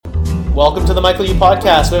Welcome to the Michael U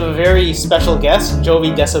podcast. We have a very special guest,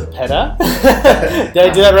 Jovy Desepeda. Did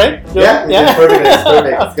I do that right? Yeah, it's perfect. It's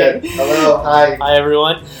perfect. It's Okay. good. Hello, hi. Hi,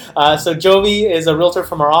 everyone. So Jovy is a realtor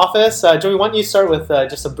from our office. Jovy, why don't you start with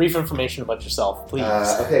just some brief information about yourself, please?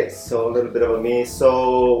 Okay, so a little bit about me.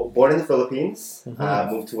 So, born in the Philippines,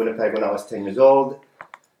 moved to Winnipeg when I was 10 years old.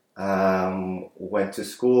 Went to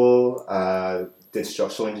school, did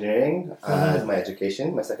structural engineering as my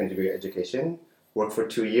education, my second degree education. Worked for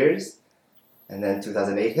 2 years, and then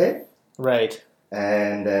 2008 hit. Right.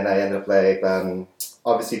 And then I ended up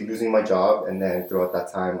obviously losing my job, and then throughout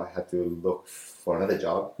that time I had to look for another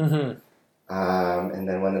job. And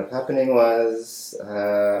then what ended up happening was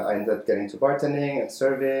I ended up getting into bartending and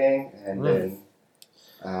serving, and then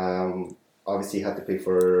obviously had to pay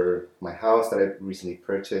for my house that I recently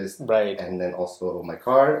purchased, Right. and then also my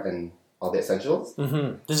car and all the essentials.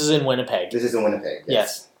 This is in Winnipeg. This is in Winnipeg.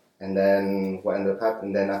 Yes. And then what ended up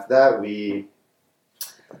happening? Then after that, we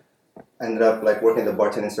ended up working in the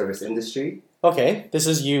bartending service industry. Okay. This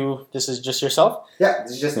is you. This is just yourself? Yeah,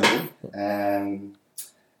 this is just me.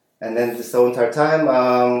 And then this whole entire time,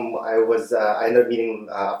 I ended up meeting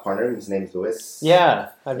a partner. His name is Louis. Yeah,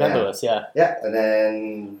 I've met Louis. Yeah. Yeah, and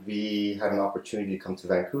then we had an opportunity to come to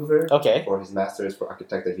Vancouver. Okay. For his master's for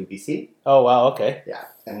architect at UBC. Oh wow. Okay. Yeah,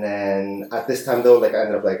 and then at this time though, I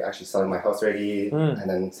ended up actually selling my house already, and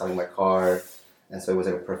then selling my car. And so it was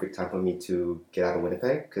a perfect time for me to get out of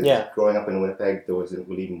Winnipeg, because growing up in Winnipeg, there wasn't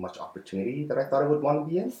really much opportunity that I thought I would want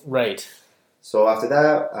to be in. Right. So after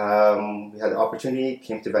that, we had the opportunity,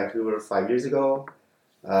 came to Vancouver 5 years ago,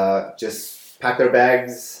 just packed our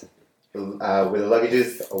bags with the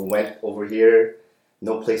luggages, went over here,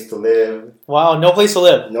 no place to live. Wow, no place to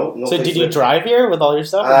live. No So place did to you live. drive here with all your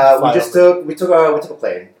stuff? We took a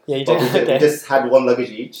plane. Yeah, you But did. we just had one luggage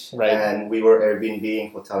each, Right. and we were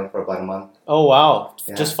Airbnb hoteling for about a month. Oh wow!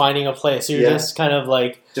 Yeah. Just finding a place. So you're just kind of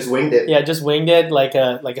Just winged it. just winged it like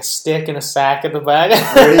a stick and a sack at the back.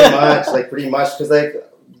 pretty much, because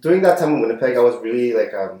during that time in Winnipeg, I was really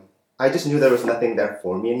I just knew there was nothing there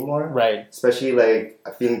for me anymore. Right. Especially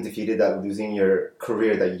feeling defeated that losing your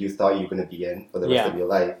career that you thought you were going to be in for the rest of your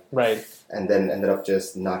life. Right. And then ended up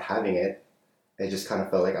just not having it. It just kind of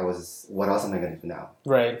felt like what else am I going to do now?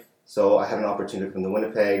 Right. So I had an opportunity to come to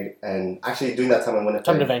Winnipeg, and actually during that time in Winnipeg...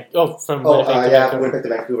 From Winnipeg to Vancouver. Winnipeg to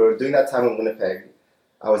Vancouver. During that time in Winnipeg,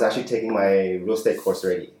 I was actually taking my real estate course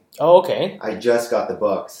already. Oh, okay. I just got the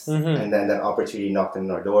books, and then that opportunity knocked on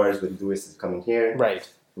our doors with Louis coming here. Right.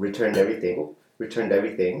 Returned everything.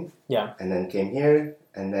 Yeah. And then came here,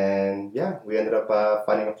 and then we ended up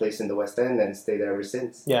finding a place in the West End and stayed there ever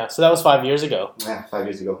since. Yeah. So that was 5 years ago. Yeah, 5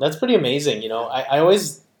 years ago. That's pretty amazing. I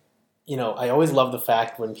always love the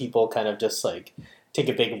fact when people kind of just take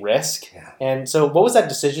a big risk. Yeah. And so what was that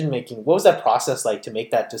decision making? What was that process like to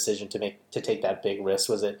make that decision to take that big risk?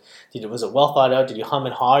 Was it well thought out? Did you hum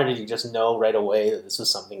and haw, or did you just know right away that this was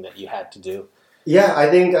something that you had to do? Yeah, I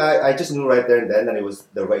think I just knew right there and then that it was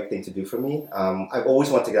the right thing to do for me. I've always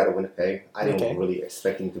wanted to get out of Winnipeg. I didn't really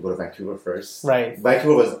expecting to go to Vancouver first. Right.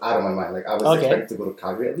 Vancouver was out of my mind. I was expecting to go to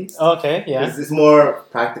Calgary at least. Okay, yeah. It's more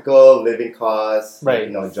practical, living costs,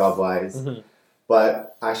 right. Job-wise.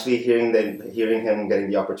 But actually hearing him getting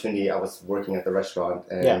the opportunity, I was working at the restaurant,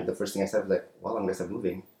 and the first thing I said was well, I'm going to start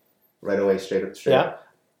moving right away, straight up.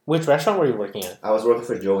 Which restaurant were you working at? I was working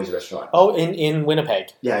for Jovy's restaurant. Oh, in Winnipeg.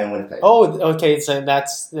 Yeah, in Winnipeg. Oh, okay. So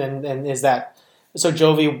and is that so?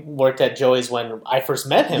 Jovy worked at Joey's when I first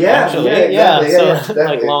met him. Actually,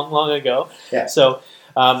 Exactly. long ago. Yeah. So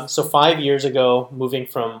 5 years ago, moving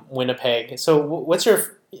from Winnipeg. So what's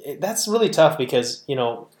your? That's really tough because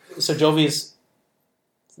so Jovy's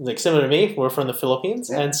similar to me. We're from the Philippines,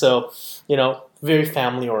 and so very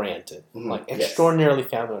family oriented, extraordinarily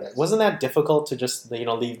family oriented. Wasn't that difficult to just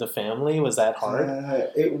leave the family? Was that hard?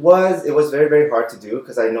 It was very, very hard to do,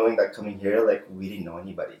 because knowing that coming here, we didn't know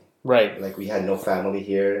anybody. Right. We had no family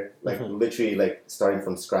here, literally starting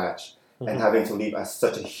from scratch, and having to leave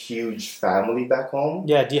such a huge family back home.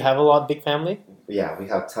 Yeah. Do you have a big family? Yeah, we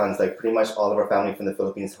have tons. Pretty much all of our family from the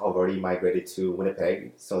Philippines have already migrated to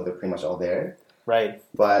Winnipeg, so they're pretty much all there. Right.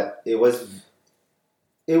 But it was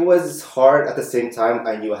hard. At the same time,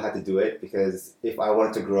 I knew I had to do it, because if I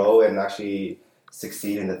wanted to grow and actually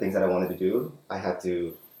succeed in the things that I wanted to do, I had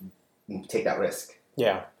to take that risk.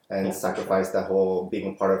 Yeah. And sacrifice that whole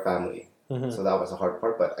being a part of family. So that was a hard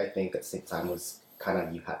part, but I think at the same time was kind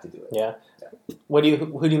of, you had to do it. Yeah. Who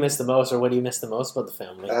do you miss the most, or what do you miss the most about the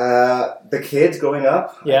family? The kids growing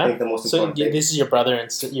up. Yeah. I think the most important thing. This is your brother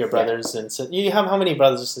and your brothers and you have how many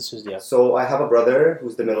brothers and sisters do you have? So I have a brother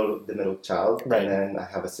who's the middle child, right. and then I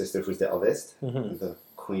have a sister who's the eldest, the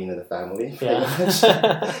queen of the family. Pretty Yeah.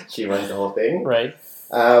 much. She runs the whole thing. Right.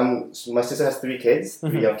 So my sister has 3 kids,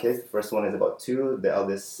 3 young kids. The first one is about 2. The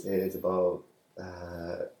eldest is about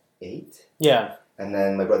 8. Yeah. And then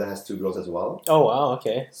my brother has 2 girls as well. Oh, wow.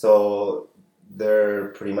 Okay. So they're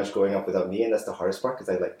pretty much growing up without me, and that's the hardest part because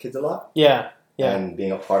I like kids a lot. Yeah. Yeah. And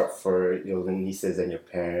being apart for the nieces and your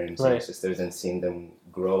parents and your sisters and seeing them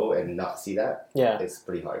grow and not see that, it's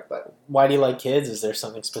pretty hard. But why do you like kids? Is there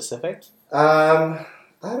something specific?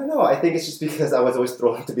 I don't know. I think it's just because I was always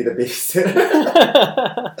thrown to be the babysitter.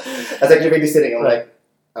 As like you're babysitting, I'm like,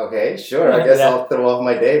 okay, sure. I guess I'll throw off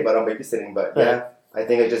my day, but I'm babysitting. But I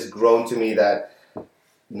think it just grown to me that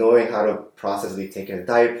knowing how to processly take care of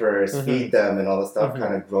diapers, feed them, and all the stuff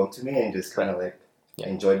kind of grown to me, and just kind of like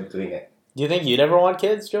enjoyed doing it. Do you think you'd ever want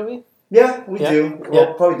kids, Jovy? Yeah, we do.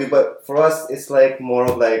 We'll probably do, but for us, it's like more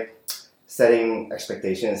of like setting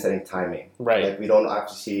expectation and setting timing. Right. Like we don't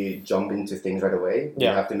actually jump into things right away. We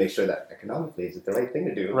have to make sure that economically is it the right thing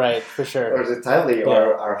to do. Right, for sure. Or is it timely?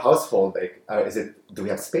 Or our household, like, do we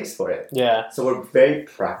have space for it? Yeah. So we're very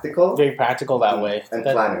practical. Very practical that way. And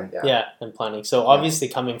planning. Yeah, and planning. So obviously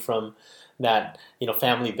coming from that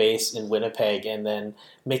family base in Winnipeg and then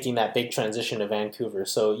making that big transition to Vancouver.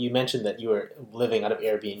 So you mentioned that you were living out of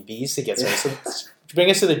Airbnbs to get started. So bring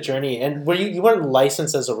us to the journey. And you weren't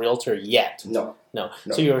licensed as a realtor yet? No.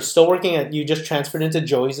 So you were still working you just transferred into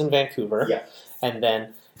Joey's in Vancouver. Yeah. And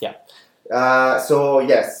then, So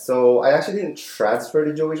I actually didn't transfer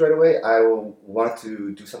to Joey's right away. I wanted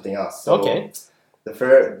to do something else. So okay.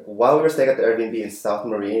 While we were staying at the Airbnb in South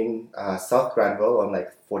Marine, South Granville on like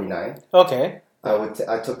 49. Okay.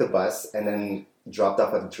 I took the bus and then dropped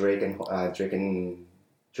off at Drake and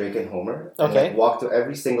Homer. And okay. walked to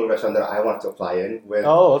every single restaurant that I wanted to apply in with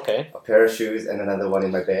okay. a pair of shoes and another one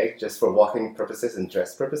in my bag just for walking purposes and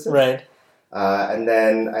dress purposes. Right. And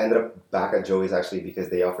then I ended up back at Joey's actually because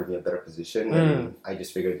they offered me a better position. And I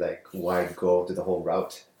just figured like why go to the whole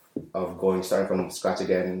route of starting from scratch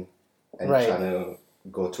again and trying to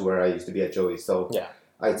go to where I used to be at Joey's. So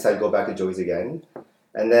I decided to go back to Joey's again.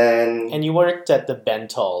 And then... And you worked at the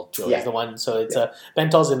Bentall Joey's, the one... So it's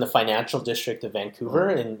Bentall's in the financial district of Vancouver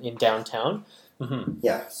in downtown. Mm-hmm.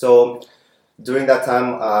 Yeah, so during that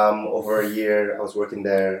time, over a year, I was working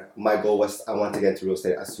there. My goal was I wanted to get into real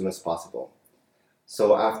estate as soon as possible.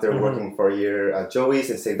 So after working for a year at Joey's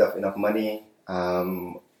and saved up enough money,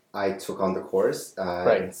 I took on the course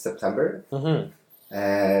in September. Mm-hmm.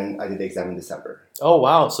 And I did the exam in December. Oh,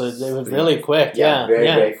 wow. So it was really quick. Yeah,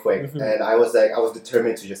 very quick. Mm-hmm. And I was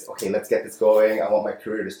determined to just, okay, let's get this going. I want my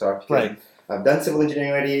career to start. Because I've done civil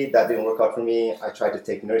engineering already. That didn't work out for me. I tried to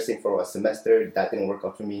take nursing for a semester. That didn't work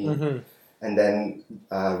out for me. Mm-hmm. And then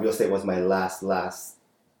real estate was my last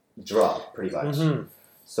draw, pretty much. Mm-hmm.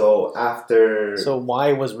 So after... So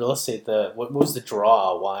why was real estate what was the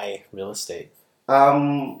draw? Why real estate?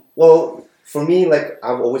 Well... For me, like,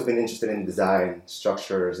 I've always been interested in design,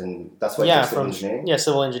 structures, and that's why I took civil engineering. Yeah,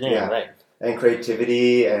 civil engineering, right. And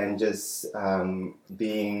creativity and just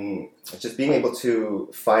being able to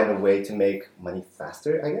find a way to make money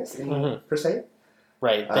faster, I guess, per se.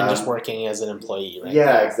 Right, than just working as an employee, right?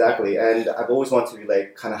 Yeah, exactly. And I've always wanted to,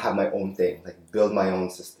 like, kind of have my own thing, like, build my own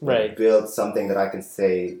system. Right. Build something that I can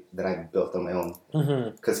say that I built on my own.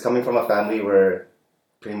 Because coming from a family where...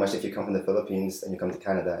 Pretty much, if you come from the Philippines and you come to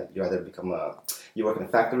Canada, you either you work in a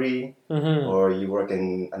factory or you work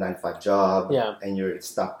in a 9-to-5 job and you're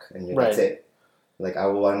stuck and that's it. Like, I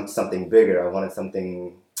wanted something bigger. I wanted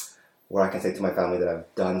something where I can say to my family that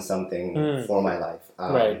I've done something for my life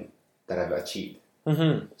that I've achieved.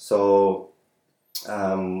 Mm-hmm. So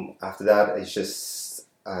after that,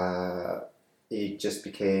 it just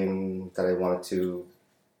became that I wanted to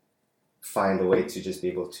find a way to just be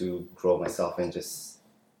able to grow myself and just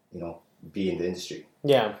be in the industry.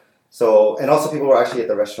 Yeah. So, and also people were actually at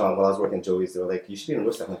the restaurant while I was working at Joey's, they were like, you should be in real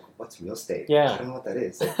estate. I'm like, what's real estate? Yeah. I don't know what that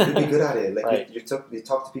is. Like, you'd be good at it. Like, you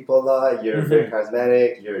talk to people a lot, you're very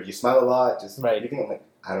charismatic, you smile a lot, just everything. I'm like,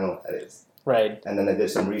 I don't know what that is. Right. And then I did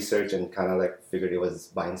some research and kind of like figured it was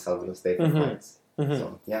buy and sell real estate for clients. Mm-hmm.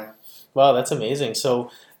 So, yeah. Wow, that's amazing.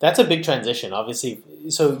 So that's a big transition, obviously.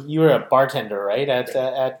 So you were a bartender, right,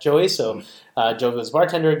 at Joey's? So Jovy was a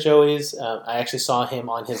bartender at Joey's. I actually saw him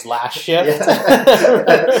on his last shift.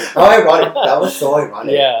 How ironic. That was so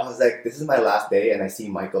ironic. Yeah. I was like, this is my last day, and I see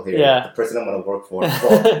Michael here, the person I'm going to work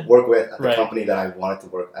with at the company that I wanted to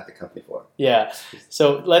work at the company for. Yeah.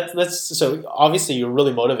 So so obviously you're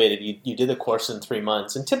really motivated. You did the course in 3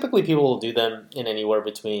 months, and typically people will do them in anywhere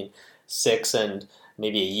between 6 and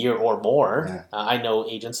maybe a year or more. Yeah. I know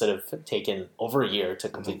agents that have taken over a year to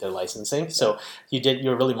complete their licensing. So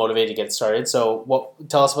you're really motivated to get started. So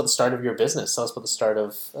tell us about the start of your business. Tell us about the start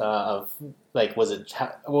of like, was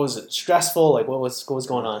it stressful? Like, what was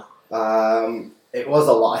going on? It was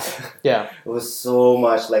a lot. Yeah. It was so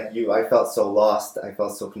much. Like I felt so lost. I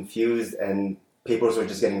felt so confused, and papers were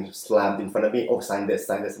just getting slammed in front of me. Oh, sign this,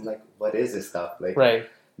 sign this. I'm like, what is this stuff? Like, right.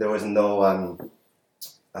 There was no,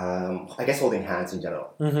 I guess, holding hands in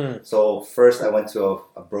general. Mm-hmm. So first I went to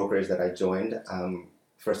a brokerage that I joined.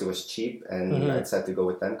 First it was cheap, and I decided to go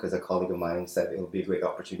with them because a colleague of mine said it would be a great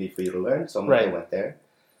opportunity for you to learn. So I went there.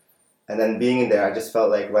 And then being in there, I just felt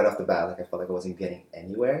like right off the bat, like I felt like I wasn't getting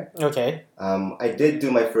anywhere. Okay. I did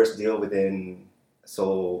do my first deal within,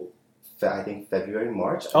 I think February,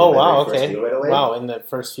 March. Oh, wow, okay. Deal right away. Wow, in the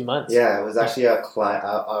first few months. Yeah, it was actually a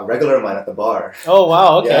regular of mine at the bar. Oh,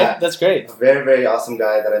 wow, okay. Yeah. That's great. A very, very awesome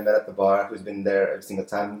guy that I met at the bar who's been there every single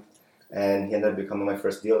time. And he ended up becoming my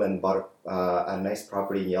first deal and bought a nice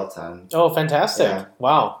property in Yaletown. Oh, fantastic. Yeah.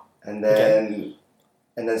 Wow. And then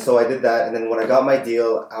so I did that. And then when I got my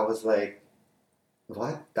deal, I was like,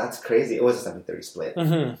 what? That's crazy. It was a 70-30 split.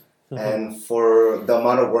 Mm-hmm. Mm-hmm. And for the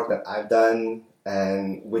amount of work that I've done,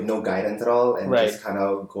 and with no guidance at all, and just kind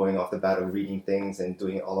of going off the bat of reading things and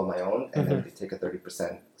doing it all on my own, and then they take a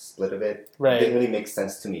 30% split of it. Right. It didn't really make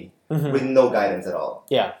sense to me with no guidance at all.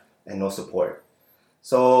 Yeah. And no support.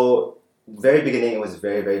 So very beginning, it was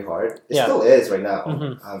very, very hard. It still is right now.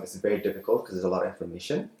 It's very difficult because there's a lot of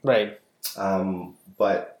information. Right.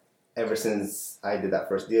 But ever since I did that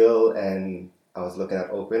first deal and I was looking at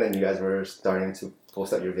Open and you guys were starting to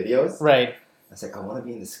post out your videos. Right. I was like, I want to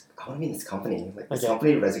be in this company. Like, this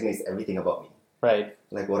company resonates everything about me. Right.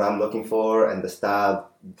 Like what I'm looking for and the style,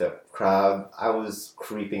 the crowd. I was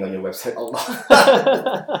creeping on your website a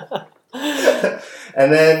lot.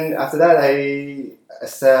 And then after that,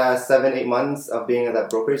 7-8 months of being at that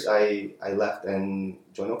brokerage, I left and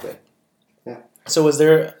joined Oakland. Yeah. So was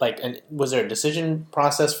there a decision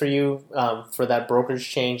process for you for that brokerage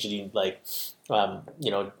change? Did you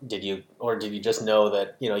did you just know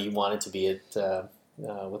that you wanted to be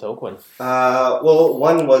with Oakland? Well,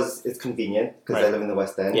 one was it's convenient because I live in the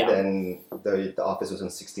West End and the office was on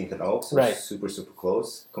 16th and Oak, so it's super, super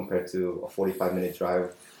close compared to a 45-minute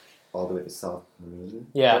drive all the way to South Marine.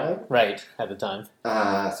 Yeah, Drive. right, at the time.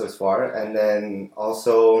 So it's far. And then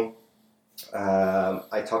also,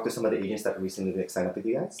 I talked to some of the agents that recently signed up with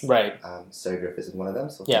you guys. Right. Sarah Griffiths is one of them,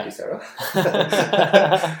 so thank you, Sarah.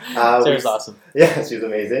 Sarah's awesome. Yeah, she's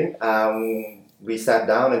amazing. We sat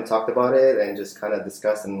down and talked about it and just kind of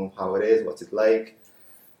discussed and how it is, what's it like.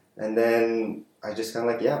 And then I just kind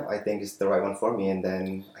of like, I think it's the right one for me. And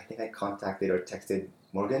then I think I contacted or texted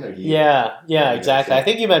Morgan or you. Yeah, exactly. I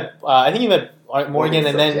think you met Morgan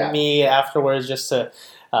and then me afterwards just to,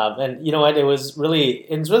 and you know what? It was really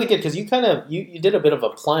good because you kind of you did a bit of a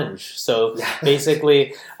plunge. So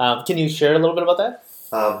basically, can you share a little bit about that?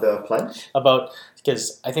 The plunge?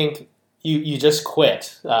 Because I think you just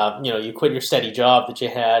quit. You quit your steady job that you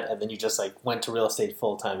had, and then you just went to real estate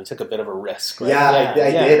full time. You took a bit of a risk. Right? Yeah, I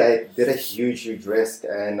did. I did a huge risk,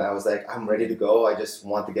 and I was like, I'm ready to go. I just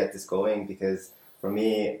want to get this going because for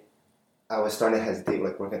me, I was starting to hesitate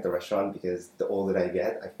working at the restaurant because the older I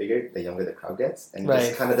get, I figured the younger the crowd gets, and it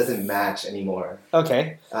just kind of doesn't match anymore.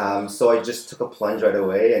 Okay. So I just took a plunge right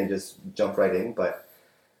away and just jumped right in, but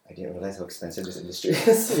I didn't realize how expensive this industry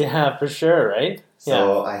is. Yeah, for sure, right?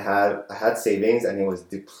 So I had savings and it was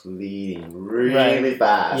depleting really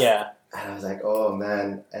fast. Yeah. And I was like, oh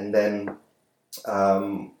man. And then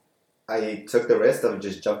I took the risk of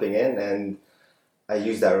just jumping in and I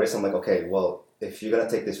used that risk. I'm like, okay, well, if you're gonna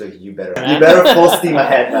take this risk, you better full steam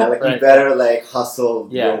ahead, man. You better hustle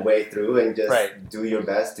your way through and just do your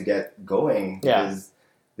best to get going because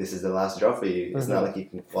this is the last job for you. It's not like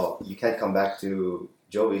you can't come back to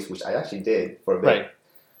Jovy's, which I actually did for a bit.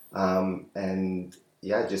 And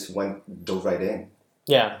just dove right in.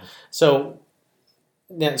 Yeah. So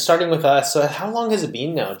starting with us, so how long has it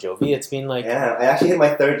been now, Jovy? It's been I actually hit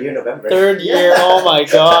my third year in November. Third year, oh my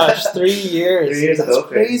gosh, 3 years. 3 years That's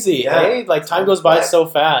crazy, hey? Time goes by so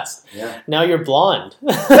fast. Yeah. Now you're blonde.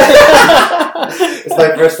 It's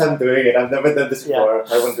my first time doing it. I've never done this before.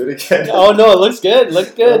 I won't do it again. Oh no, it looks good.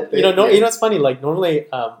 Look good. You know, it's funny. Normally,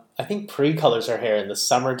 I I think Pre colors her hair in the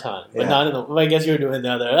summertime, but Yeah. not in the. Well, I guess you're doing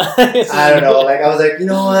the other. I don't know. Like I was like, you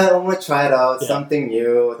know what? I'm gonna try it out. Yeah. Something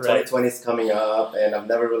new. Right. 2020 is coming up, and I've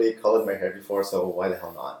never really colored my hair before, so why the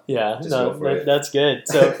hell not? Yeah, Just go for it. that's good.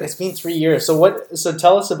 So it's been 3 years. So what? So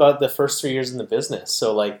tell us about the first 3 years in the business.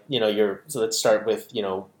 So like so let's start with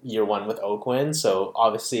year one with Oakwin. So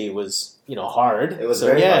obviously it was hard. It was so,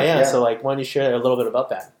 very hard. Yeah. So like, why don't you share a little bit about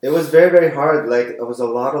that? It was very, very hard. Like it was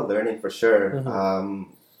a lot of learning for sure. Mm-hmm.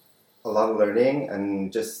 A lot of learning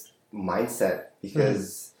and just mindset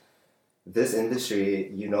because this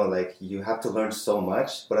industry, like you have to learn so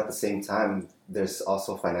much, but at the same time, there's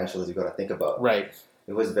also financials you got to think about. Right.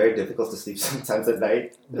 It was very difficult to sleep sometimes at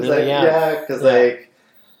night. It was Really? because like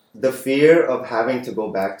the fear of having to go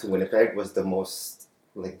back to Winnipeg was the most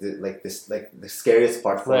the scariest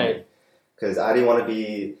part for me because I didn't want to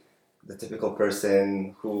be the typical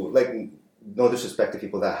person who no disrespect to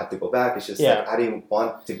people that have to go back. It's just I didn't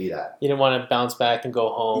want to be that. You didn't want to bounce back and go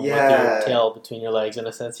home with your tail between your legs, in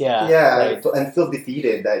a sense. Yeah. Yeah, right. and feel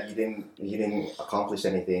defeated that you didn't accomplish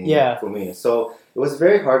anything. For me. So it was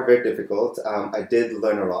very hard, very difficult. I did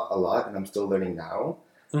learn a lot, and I'm still learning now.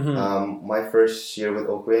 Mm-hmm. My first year with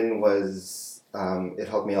Oakwin was it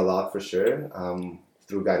helped me a lot for sure.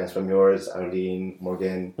 Through guidance from yours, Arlene,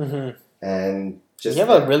 Morgan, and. You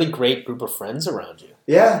have a really great group of friends around you.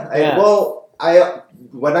 Yeah.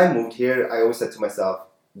 When I moved here, I always said to myself,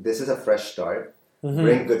 this is a fresh start. Mm-hmm.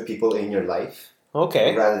 Bring good people in your life.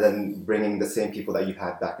 Okay. Rather than bringing the same people that you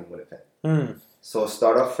had back in Winnipeg. Mm. So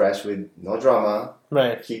start off fresh with no drama.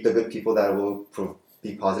 Right. Keep the good people that will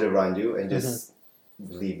be positive around you and just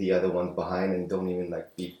leave the other ones behind and don't even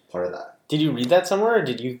be part of that. Did you read that somewhere, or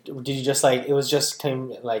did you just it was just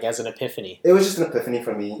came as an epiphany? It was just an epiphany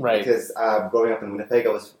for me, right? Because growing up in Winnipeg,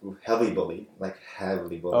 I was heavily bullied,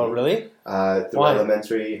 heavily bullied. Oh, really? Through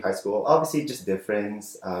elementary, high school, obviously just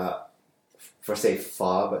difference. For say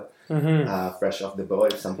FOB, fresh off the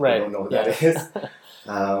boat. If some people don't know what that is.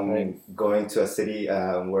 Going to a city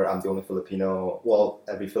where I'm the only Filipino. Well,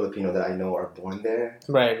 every Filipino that I know are born there.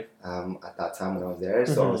 Right. At that time when I was there,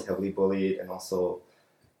 so I was heavily bullied, and also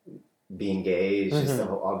being gay just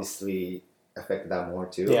obviously affected that more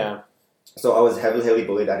too. Yeah. So I was heavily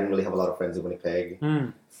bullied. I didn't really have a lot of friends in Winnipeg.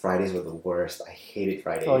 Fridays were the worst. I hated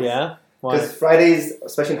Fridays. Oh yeah? Because Fridays,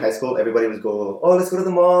 especially in high school, everybody would go, let's go to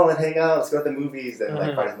the mall and hang out. Let's go to the movies. And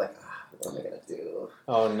Fridays, I'm like, what am I going to do?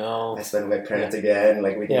 Oh no. I spend with my parents again,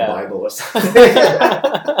 reading the Bible or something.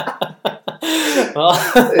 Well,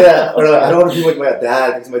 or I don't want to be with my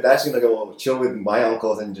dad because my dad's going to go chill with my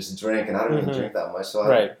uncles and just drink, and I don't even drink that much.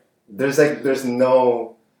 So there's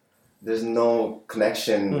no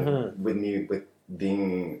connection with me with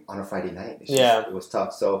being on a Friday night. It's just, it was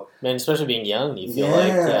tough. So man, especially being young, you feel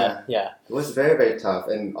it was very, very tough,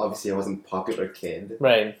 and obviously I wasn't a popular kid.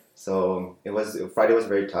 Right. So Friday was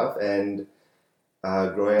very tough, and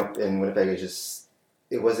growing up in Winnipeg,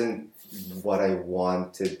 it wasn't what I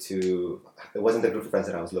wanted to. It wasn't the group of friends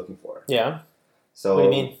that I was looking for. Yeah. So what do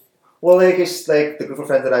you mean? Well, it's the group of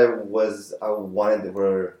friends that I wanted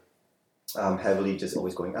were heavily just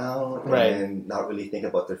always going out and not really think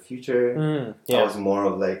about their future. I was more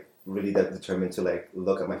of really determined to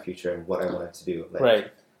look at my future and what I wanted to do.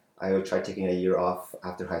 I would try taking a year off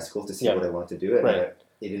after high school to see what I wanted to do, and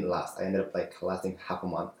it didn't last. I ended up lasting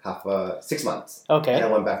 6 months. Okay. And I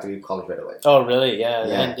went back to college right away. Oh, really?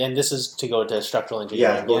 Yeah. And this is to go to structural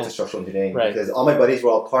engineering. Yeah, go to structural engineering because all my buddies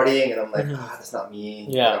were all partying, and I'm like, that's not me.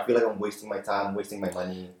 Yeah. I feel like I'm wasting my time, wasting my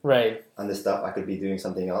money. Right. On this stuff, I could be doing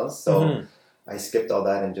something else. So I skipped all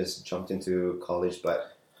that and just jumped into college.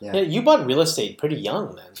 But yeah, you bought real estate pretty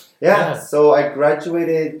young then. Yeah. So I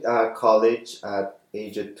graduated college at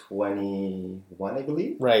age of 21, I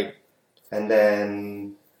believe. Right. And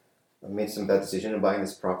then I made some bad decision in buying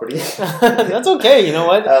this property. That's okay. You know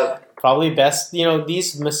what? Probably best.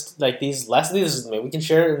 These lessons. Maybe we can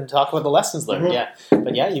share and talk about the lessons learned. Yeah.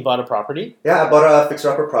 But you bought a property. Yeah, I bought a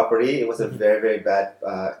fixer-upper property. It was a very, very bad.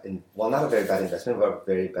 Not a very bad investment, but a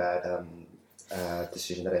very bad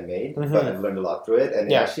decision that I made. But I've learned a lot through it, and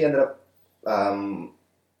it actually ended up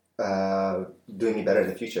doing me better in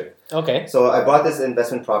the future. Okay. So I bought this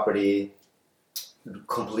investment property.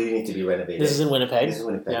 Completely need to be renovated. This is in Winnipeg? This is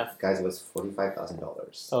Winnipeg. Yeah. Guys, it was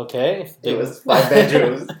 $45,000. Okay. It was 5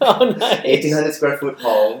 bedrooms. Oh, nice. 1,800 square foot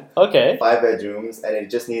home. Okay. 5 bedrooms, and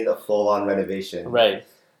it just needed a full-on renovation. Right.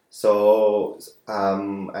 So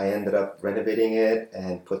I ended up renovating it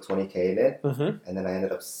and put $20,000 in it. And then I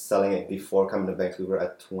ended up selling it before coming to Vancouver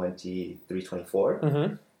at $23,000,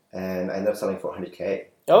 $24,000. And I ended up selling for $100,000.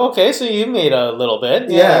 Yeah. okay, so you made a little bit.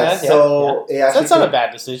 So it So actually that's not a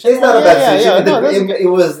bad decision. It's not a bad decision. No, that's okay. It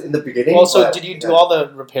was in the beginning. Well, so but, did you do all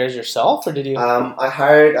the repairs yourself, or did you? I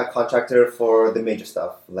hired a contractor for the major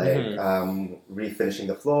stuff, like Mhm. refinishing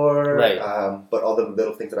the floor. Right. But all the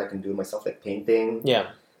little things that I can do myself, like painting, Yeah.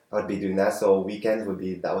 I would be doing that. So weekends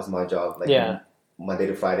that was my job. Like Monday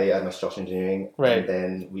to Friday, I had my structural engineering, Right. and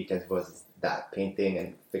then weekends was that painting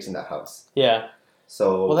and fixing that house. Yeah.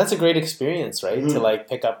 So well, that's a great experience, right? To like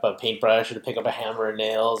pick up a paintbrush or to pick up a hammer and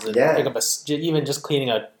nails and pick up even just cleaning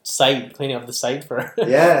up the site for.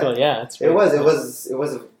 Yeah. It's it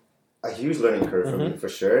was a huge learning curve for me, for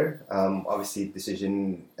sure. Obviously,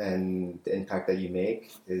 decision and the impact that you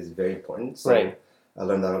make is very important. So I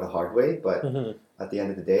learned that the hard way, but at the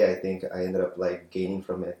end of the day, I think I ended up like gaining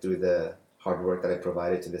from it through the hard work that I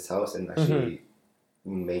provided to this house, and actually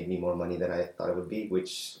made me more money than I thought it would be,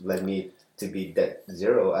 which led me to be debt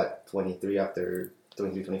zero at 23,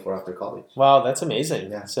 24 after college. Wow, that's amazing.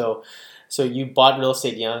 Yeah. So you bought real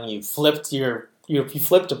estate young. You flipped you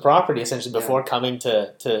flipped a property essentially before coming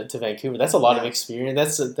to Vancouver. That's a lot of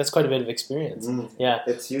experience. That's quite a bit of experience. Yeah,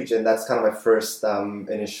 it's huge, and that's kind of my first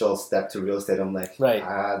initial step to real estate. I'm like,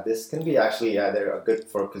 this can be actually they're good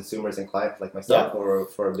for consumers and clients like myself, or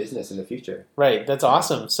for a business in the future. Right, that's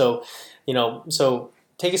awesome. So,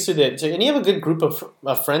 take us through and you have a good group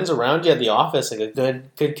of friends around you at the office, like a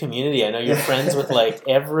good community. I know you're friends with like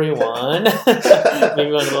everyone.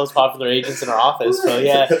 Maybe one of the most popular agents in our office. So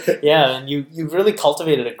and you've really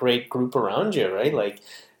cultivated a great group around you, right? Like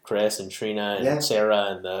Chris and Trina and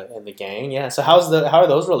Sarah and the gang. Yeah. So how are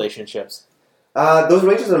those relationships? Those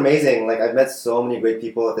relationships are amazing. Like I've met so many great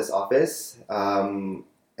people at this office.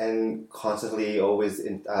 And constantly always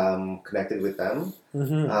connected with them.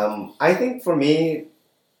 I think for me,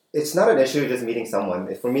 it's not an issue just meeting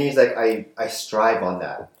someone. For me, it's like I strive on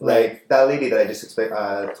that. Like that lady that I just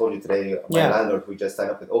told you today, my landlord who just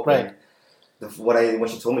signed up with Open. When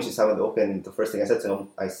she told me she signed with Open, the first thing I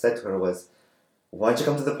said to her was, "Why don't you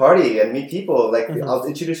come to the party and meet people? Like I'll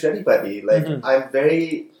introduce you to anybody. Like I'm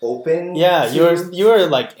very open." Yeah, you're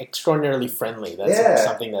like extraordinarily friendly. That's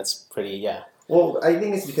something that's pretty Well, I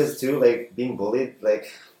think it's because too, like being bullied,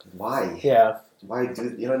 like why? Yeah. Why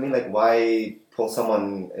do you know what I mean? Like why pull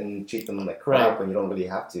someone and treat them like crap when you don't really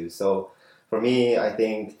have to? So for me, I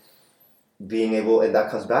think and that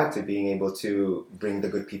comes back to being able to bring the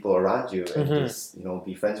good people around you and just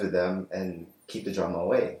be friends with them and keep the drama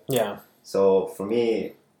away. Yeah. So for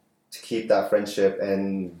me, to keep that friendship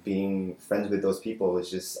and being friends with those people is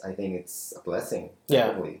just, I think it's a blessing.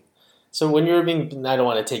 Yeah. Probably. So when you were I don't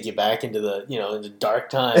want to take you back into the, into dark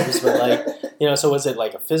times, but like, so was it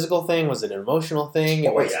like a physical thing? Was it an emotional thing?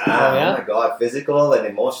 Oh my God, physical and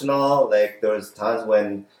emotional. Like there was times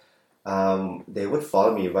when they would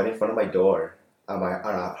follow me right in front of my door at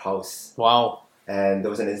our house. Wow. And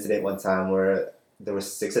there was an incident one time where there were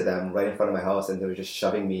 6 of them right in front of my house, and they were just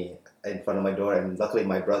shoving me in front of my door. And luckily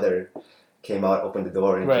my brother came out, opened the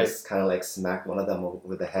door, and just kind of like smacked one of them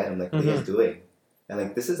over the head. I'm like, what are you guys doing? And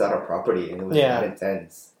like, this is our property, and it was that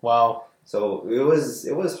intense. Wow. So it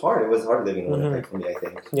was hard. It was hard living in Winnipeg for me, I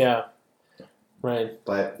think. Yeah. Right.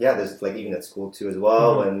 But there's like even at school too as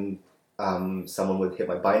well, when someone would hit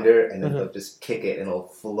my binder and then they'll just kick it and it'll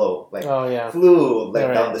flow flew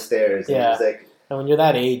down the stairs. And it was like, and when you're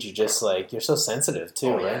that age, you're just like, you're so sensitive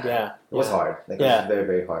too, right? Yeah. It was hard. Like it was very,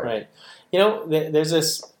 very hard. Right. There's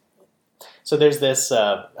this. So there's this.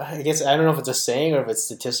 I guess I don't know if it's a saying or if it's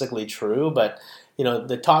statistically true, but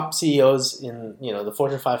the top CEOs in the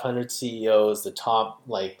Fortune 500 CEOs, the top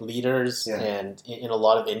like leaders, and in a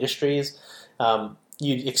lot of industries,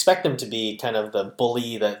 you'd expect them to be kind of the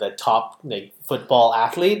bully, the top like football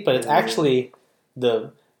athlete, but it's actually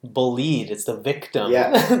the bullied. It's the victim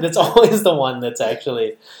that's always the one that's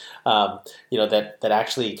actually that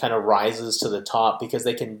actually kind of rises to the top, because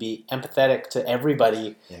they can be empathetic to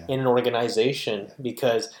everybody in an organization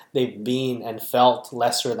because they've been and felt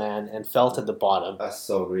lesser than and felt at the bottom. That's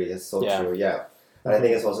so great. It's so true. Yeah. And I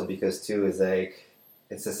think it's also because too is like,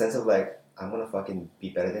 it's a sense of like, I'm going to fucking be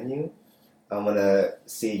better than you. I'm going to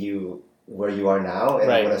see you where you are now,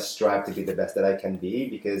 and I'm going to strive to be the best that I can be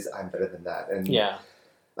because I'm better than that. And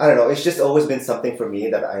I don't know, it's just always been something for me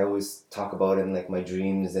that I always talk about in like my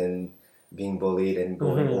dreams, and being bullied and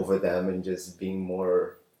going over them and just being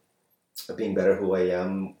better who I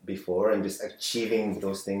am before, and just achieving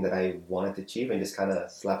those things that I wanted to achieve, and just kind of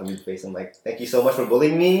slapping me in the face and like, thank you so much for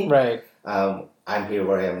bullying me. Right. I'm here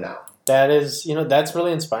where I am now. That is, that's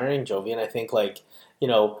really inspiring, Jovy. And I think like,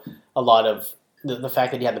 a lot of the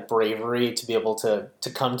fact that you had the bravery to be able to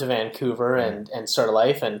come to Vancouver and start a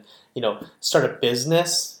life and, start a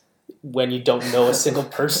business when you don't know a single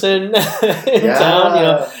person in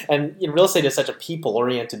town, and real estate is such a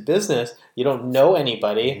people-oriented business. You don't know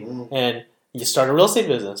anybody, and you start a real estate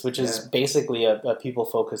business, which is basically a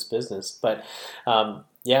people-focused business. But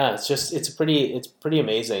it's pretty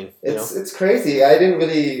amazing. It's crazy. I didn't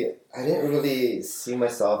really see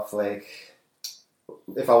myself like,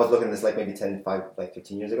 if I was looking at this like maybe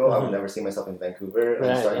 15 years ago, I would never see myself in Vancouver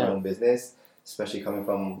and start my own business. Especially coming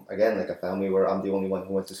from, again, like a family where I'm the only one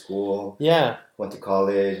who went to school. Yeah. Went to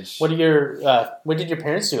college. What did your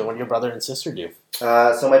parents do? What did your brother and sister do?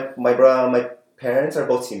 So my parents are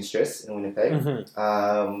both seamstress in Winnipeg.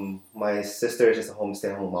 My sister is just a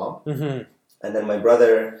stay-at-home mom. And then my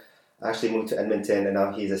brother actually moved to Edmonton, and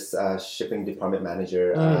now he's a shipping department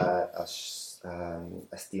manager at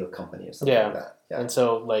a steel company or something like that. Yeah. And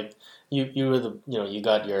so like you were you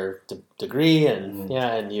got your degree and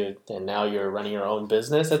and now you're running your own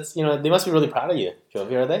business. That's they must be really proud of you,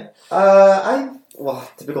 Jovy, are they?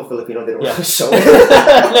 Typical Filipino, they don't really show it.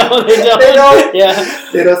 No, they don't. They don't. Yeah.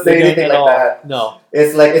 They don't say anything like that. No.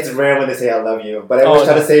 It's rare when they say I love you. But I always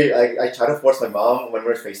try to say, I try to force my mom when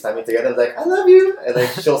we're FaceTiming together. I'm like, I love you, and like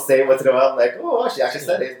she'll say once in a while. I'm like, oh, she actually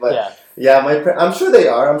said it. But I'm sure they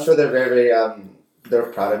are. I'm sure they're very, very they're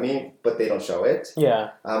proud of me, but they don't show it.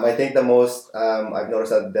 Yeah. I think the most I've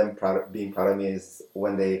noticed that them being proud of me is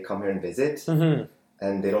when they come here and visit,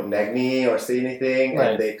 and they don't nag me or say anything,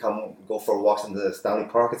 and they go for walks in the Stanley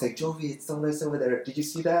Park. It's like, Jovy, it's so nice over there. Did you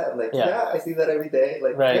see that? I'm like, I see that every day.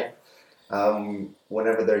 Like,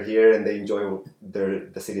 whenever they're here and they enjoy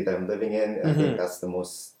the city that I'm living in, I think that's the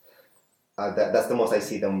most. That's the most I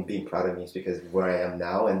see them being proud of me, is because where I am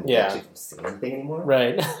now, and they actually don't say anything anymore.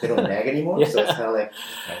 Right. They don't nag anymore. So it's kind of like.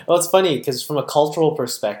 Okay. Well, it's funny because from a cultural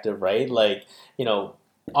perspective, right? Like,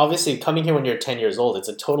 obviously coming here when you're 10 years old, it's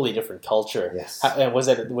a totally different culture. Yes. Was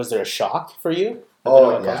there a shock for you?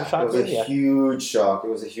 Oh yeah, it was a huge shock. It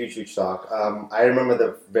was a huge shock. I remember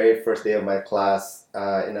the very first day of my class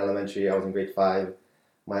in elementary. I was in grade 5.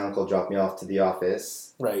 My uncle dropped me off to the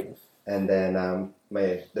office. Right. And then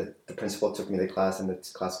the principal took me to class, and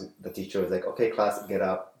the teacher was like, "Okay, class, get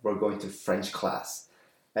up. We're going to French class."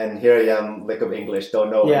 And here I am, lick of English, don't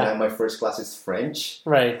know. Yeah. And my first class is French.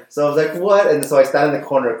 Right. So I was like, what? And so I stand in the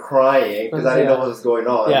corner crying because I didn't know what was going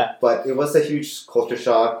on. Yeah. But it was a huge culture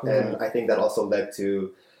shock. And I think that also led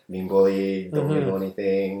to being bullied, don't really know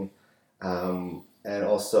anything. And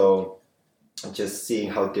also just seeing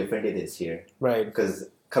how different it is here. Right. Because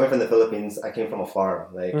coming from the Philippines, I came from a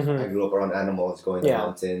farm. Like, I grew up around animals, going to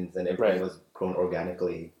mountains, and everything was grown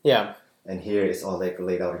organically. Yeah. And here it's all like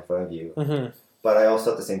laid out in front of you. But I also,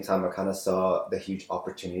 at the same time, I kind of saw the huge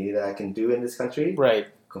opportunity that I can do in this country. Right.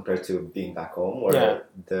 Compared to being back home, where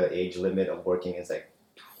the age limit of working is like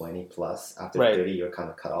 20 plus. After 30, you're kind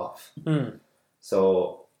of cut off.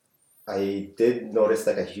 So I did notice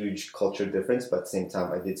like a huge culture difference, but at the same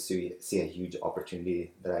time, I did see a huge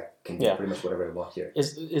opportunity that I can do pretty much whatever I want here.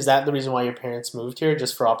 Is that the reason why your parents moved here,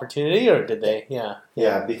 just for opportunity, or did they?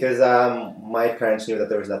 Yeah, because my parents knew that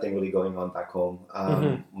there was nothing really going on back home.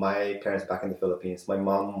 My parents back in the Philippines, my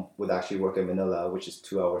mom would actually work in Manila, which is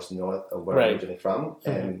 2 hours north of where I'm originally from,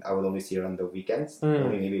 and I would only see her on the weekends,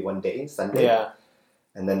 only maybe one day, Sunday. Yeah.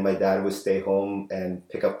 And then my dad would stay home and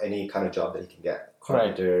pick up any kind of job that he can get.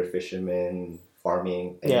 Carpenter, fisherman,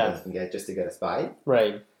 farming, anything he can get just to get us by.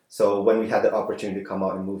 Right. So when we had the opportunity to come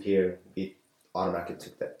out and move here, we automatically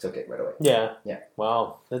took it right away. Yeah. Yeah.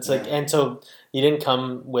 Wow. That's like, and so your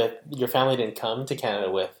family didn't come to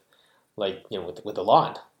Canada with a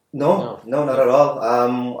lot. No, not at all.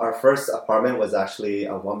 Our first apartment was actually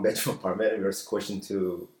a 1-bedroom apartment. We were squished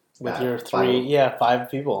into with your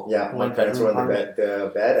 5 people. Yeah, my parents were on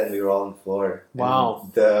the bed, and we were all on the floor. Wow.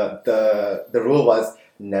 And the rule was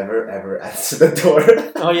never ever answer the door.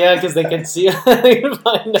 Oh yeah, because they can see it. They can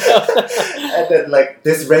find out. And then like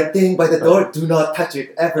this red thing by the door, do not touch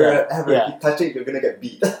it ever. If you touch it, you're gonna get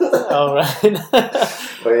beat. Oh right.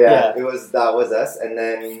 But that was us. And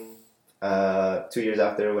then 2 years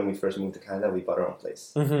after, when we first moved to Canada, we bought our own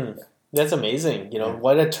place. Yeah. That's amazing.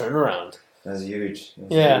 What a turnaround. That was huge.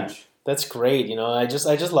 Huge. That's great. I just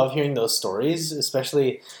love hearing those stories,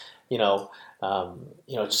 especially,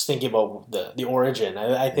 just thinking about the origin.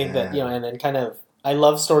 I think that, and then kind of, I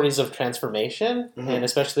love stories of transformation, and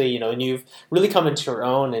especially, and you've really come into your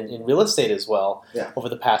own in real estate as well over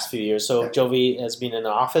the past few years. So Jovy has been in the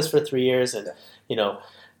office for 3 years, and,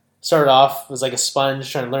 started off was like a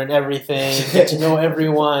sponge, trying to learn everything, get to know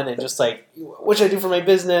everyone, and just like, what should I do for my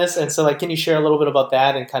business? And so, like, can you share a little bit about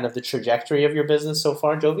that and kind of the trajectory of your business so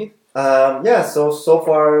far, Jovy? So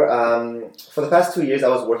far, for the past 2 years, I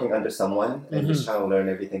was working under someone and just trying to learn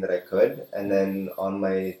everything that I could. And then on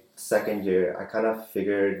my second year, I kind of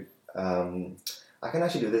figured I can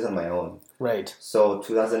actually do this on my own. Right. So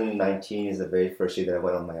 2019 is the very first year that I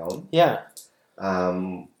went on my own. Yeah.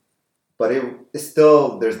 But it's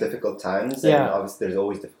still, there's difficult times. Yeah. And obviously there's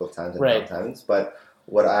always difficult times and Right. tough times. But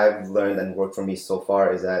what I've learned and worked for me so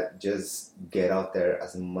far is that just get out there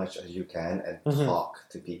as much as you can and talk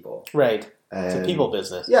to people. Right. And it's a people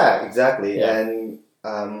business. Yeah, exactly. Yeah. And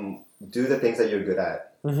do the things that you're good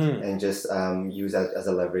at and just use that as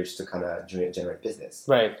a leverage to kind of generate business.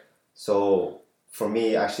 Right. So for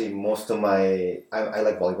me, actually, most of I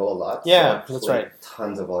like volleyball a lot. Yeah, so that's right.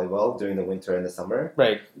 Tons of volleyball during the winter and the summer.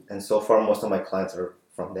 Right. And so far, most of my clients are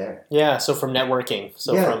from there. Yeah, so from networking.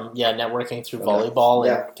 So networking through volleyball,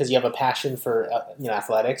 and because you have a passion for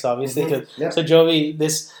athletics, obviously. So Jovy,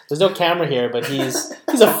 there's no camera here, but he's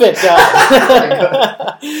a fit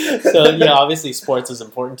guy. So obviously sports is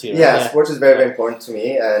important to you. Yeah, sports is very, very important to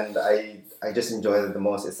me, and I just enjoy it the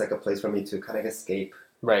most. It's like a place for me to kind of escape.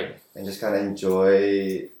 Right. And just kind of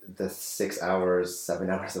enjoy the 6 hours, 7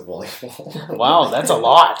 hours of volleyball. Wow, that's a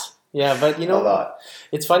lot. Yeah, but a lot.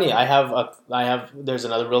 It's funny. There's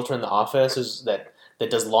another realtor in the office that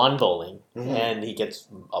does lawn bowling, and he gets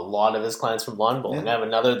a lot of his clients from lawn bowling. I have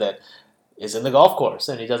another that is in the golf course,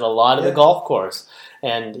 and he does a lot of the golf course.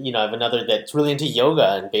 And I have another that's really into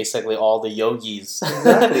yoga, and basically all the yogis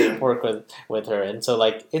work with her. And so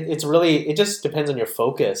it's really, it just depends on your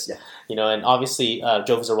focus, And obviously,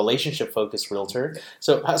 Jovy's a relationship focused realtor.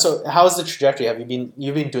 So how's the trajectory?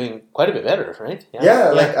 You've been doing quite a bit better, right?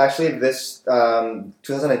 Actually this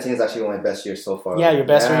 2019 is actually one of my best years so far. Yeah, your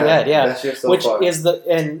best year yet. Yeah, best year so far. It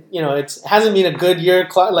hasn't been a good year.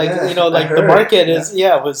 The market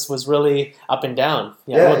was really up and down.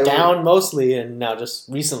 Down mostly, and now just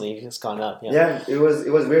recently it's gone up. It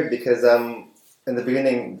was weird because in the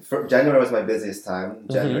beginning, January was my busiest time.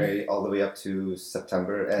 January all the way up to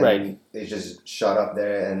September, and it just shot up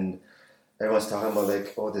there, and everyone's talking about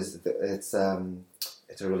it's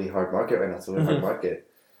a really hard market right now. It's a really hard market,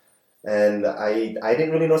 and I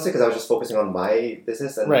didn't really notice it because I was just focusing on my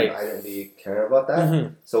business, and I didn't really care about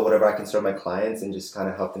that. So whatever I can serve my clients and just kind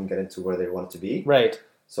of help them get into where they want to be. Right.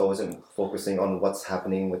 So I wasn't focusing on what's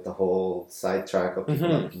happening with the whole sidetrack of people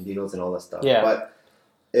making deals and all that stuff. Yeah. But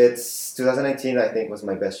it's 2019, I think, was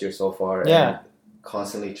my best year so far. Yeah. And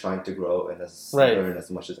constantly trying to grow and learn as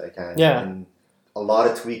much as I can. Yeah. And a lot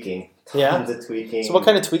of tweaking. Tons of tweaking. So what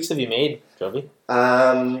kind of tweaks have you made, Jovy?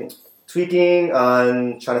 Tweaking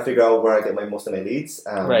on trying to figure out where I get most of my leads.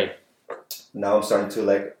 Now I'm starting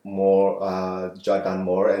to jot down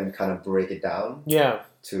more and kind of break it down. Yeah.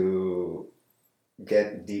 To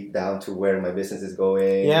get deep down to where my business is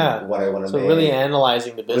going, what I want to make. So really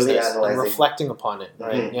analyzing the business and reflecting upon it,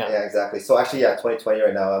 right? Yeah, exactly. So actually, 2020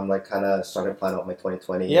 right now, I'm kind of starting to plan out my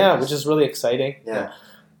 2020. Yeah, which is really exciting. Yeah.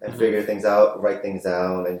 And figure things out, write things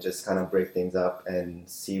down, and just kind of break things up and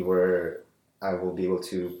see where I will be able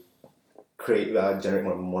to generate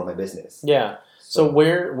more of my business. Yeah. So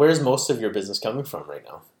where's most of your business coming from right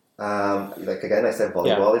now? Again, I said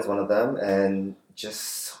volleyball is one of them, and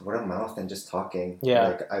just word of mouth and just talking.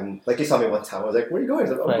 Yeah. I'm you saw me one time. I was like, "Where are you going?"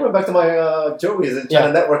 I'm going back to my Jovy's and trying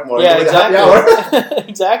to network more. Yeah, exactly.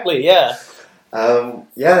 Exactly. Yeah.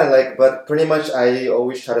 But pretty much I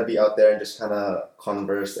always try to be out there and just kind of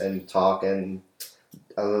converse and talk. And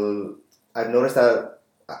I've noticed that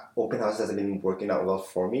open houses have been working out well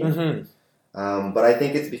for me. But I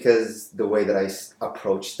think it's because the way that I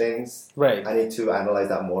approach things. Right. I need to analyze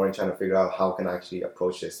that more and trying to figure out how can I actually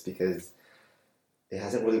approach this, because it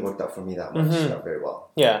hasn't really worked out for me that much, not very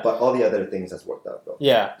well. Yeah. But all the other things has worked out though.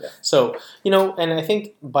 Yeah. So, and I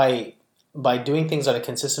think by doing things on a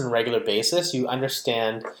consistent, regular basis, you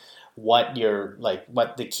understand what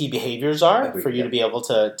what the key behaviors are for you to be able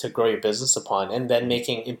to grow your business upon, and then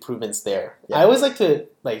making improvements there. Yeah. I always like to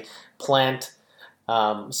plant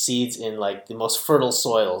seeds in the most fertile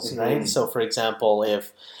soils, right? So for example,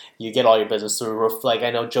 if you get all your business through,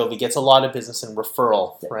 I know Jovy gets a lot of business in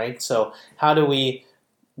referral, right? So how do we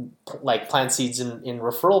plant seeds in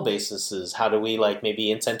referral bases? How do we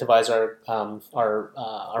maybe incentivize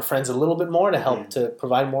our friends a little bit more to help to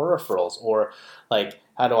provide more referrals? Or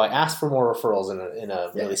how do I ask for more referrals in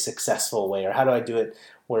a really successful way? Or how do I do it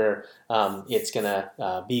where it's going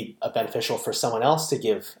to be beneficial for someone else to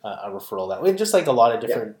give a referral that way? Just a lot of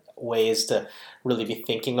different ways to really be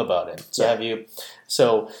thinking about it.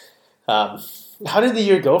 So how did the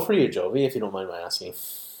year go for you, Jovy, if you don't mind my asking?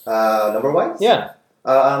 Number-wise? Yeah.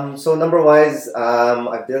 So number-wise,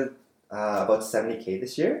 I did about $70K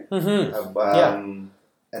this year. And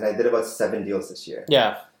I did about 7 deals this year.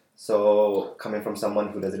 Yeah. So coming from someone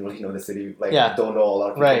who doesn't really know the city, like Yeah. don't know a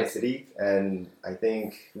lot of people in Right. the city, and I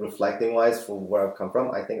think reflecting wise for where I've come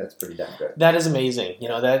from, I think that's pretty damn good. That is amazing.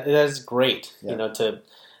 That is great. Yeah.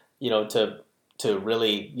 To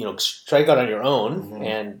really strike out on your own. Mhm.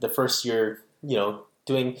 And the first year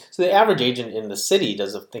doing, so the average agent in the city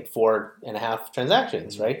does, I think, 4.5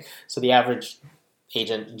 transactions, Mhm. right? So the average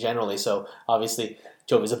agent generally. So obviously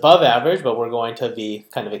Jovy's above average, but we're going to be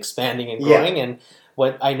kind of expanding and growing. And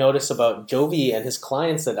what I notice about Jovy and his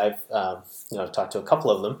clients that I've talked to a couple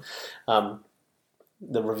of them,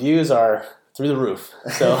 the reviews are through the roof.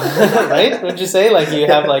 So right? Would you say you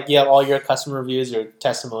have all your customer reviews, your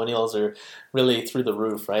testimonials are really through the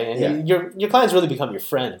roof, right? And your clients really become your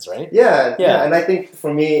friends, right? Yeah. And I think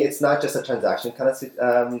for me, it's not just a transaction kind of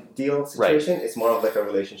deal situation. Right. It's more of like a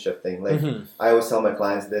relationship thing. Like I always tell my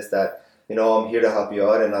clients this, that I'm here to help you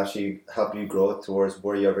out and actually help you grow towards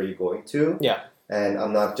wherever you're going to. Yeah. And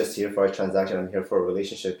I'm not just here for a transaction. I'm here for a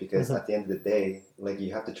relationship because at the end of the day,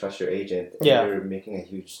 you have to trust your agent. And you're making a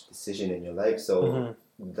huge decision in your life. So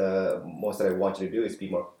the most that I want you to do is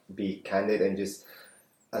be candid and just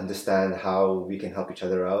understand how we can help each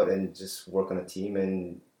other out and just work on a team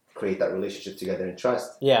and create that relationship together and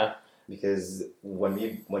trust. Yeah. Because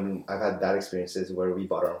when I've had bad experiences where we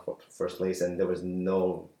bought our first place and there was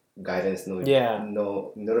no guidance, no, you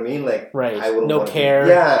know what I mean? Right. I wouldn't no care.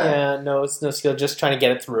 No skill, just trying to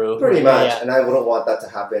get it through. Pretty much. Yeah. And I wouldn't want that to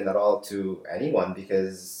happen at all to anyone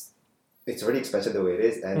because it's already expensive the way it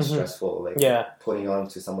is and stressful. Putting on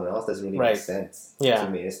to someone else doesn't really make sense to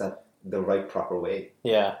me. It's not the right proper way.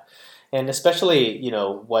 Yeah. And especially,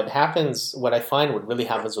 what I find what really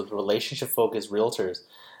happens with relationship focused realtors,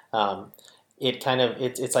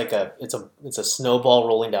 it's a snowball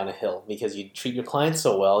rolling down a hill because you treat your clients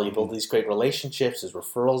so well, you build these great relationships, there's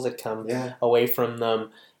referrals that come away from them,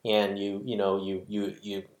 and you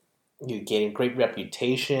gain a great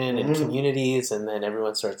reputation in communities, and then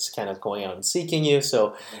everyone starts kind of going out and seeking you.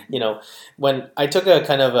 So, when I took a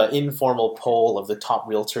kind of an informal poll of the top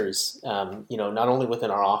realtors, not only within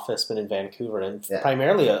our office, but in Vancouver, and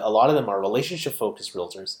primarily a lot of them are relationship-focused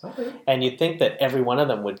realtors. Okay. And you'd think that every one of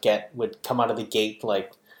them would come out of the gate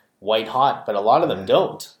like white hot, but a lot of them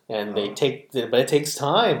don't, and but it takes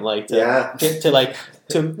time, it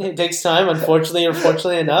takes time, unfortunately or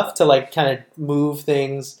fortunately enough, to kind of move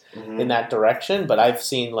things in that direction. But I've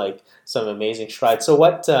seen some amazing strides. So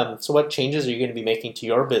what changes are you going to be making to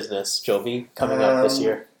your business, Jovy, coming up this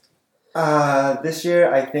year? This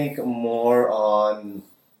year, I think more on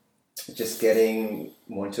just getting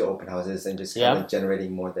more into open houses and just kind of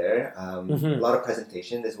generating more there. A lot of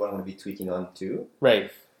presentation is what I'm going to be tweaking on too.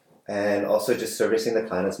 Right. And also just servicing the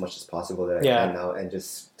client as much as possible that I can now, and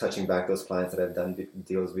just touching back those clients that I've done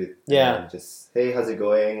deals with. And just, hey, how's it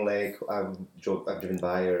going? I've driven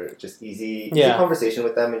by, or just easy conversation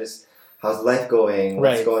with them, and just, how's life going?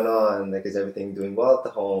 What's going on? Is everything doing well at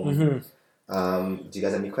the home? Do you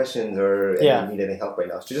guys have any questions or need any help right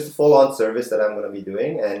now? So just a full-on service that I'm going to be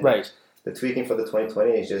doing. And the tweaking for the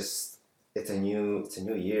 2020 is just, it's a new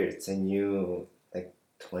year. It's a new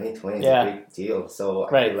 2020 is a big deal. So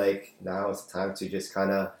I feel like now it's time to just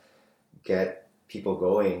kind of get people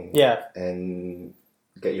going and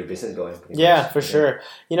get your business going. For sure.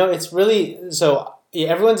 It's really, so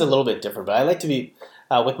everyone's a little bit different, but I like to be,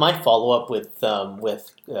 with my follow-up with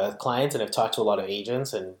clients, and I've talked to a lot of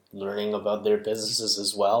agents and learning about their businesses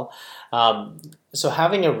as well. So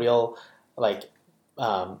having a real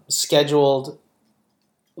scheduled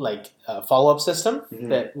follow-up system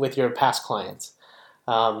that with your past clients.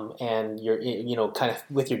 And your kind of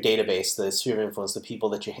with your database, the sphere of influence, the people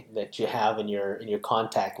that you have in your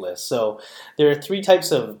contact list. So there are 3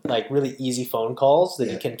 types of really easy phone calls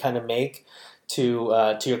that you can kind of make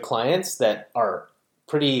to your clients that are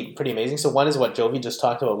pretty amazing. So one is what Jovy just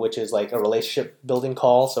talked about, which is a relationship building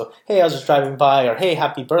call. So, hey, I was just driving by, or hey,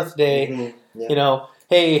 happy birthday,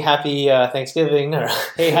 hey, happy Thanksgiving, or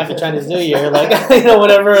hey, happy Chinese New Year,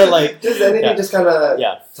 whatever, just anything, just kind of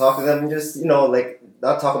talk to them, just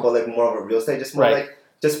not talk about more of a real estate, just more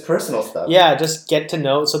just personal stuff. Yeah, just get to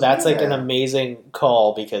know. So that's an amazing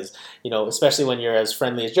call because, especially when you're as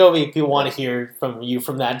friendly as Jovy, people want to hear from you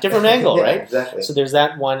from that different angle, right? Exactly. So there's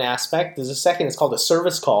that one aspect. There's a second, it's called a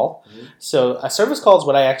service call. So a service call is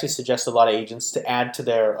what I actually suggest a lot of agents to add to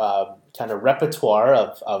their kind of repertoire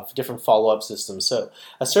of different follow-up systems. So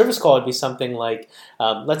a service call would be something like,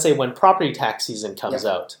 let's say when property tax season comes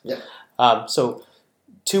out. So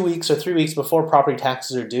 2 weeks or 3 weeks before property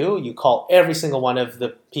taxes are due, you call every single one of the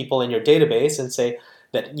people in your database and say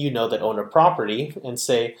that that own a property, and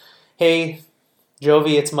say, hey,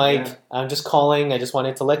 Jovy, it's Mike. Yeah. I'm just calling. I just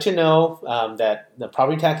wanted to let you know that the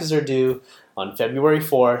property taxes are due on February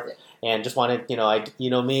 4th. And just wanted, you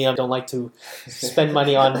know me, I don't like to spend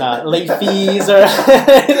money on late fees or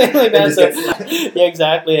anything like that. So, yeah,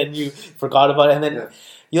 exactly. And you forgot about it. And then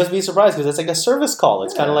you'll be surprised because it's like a service call.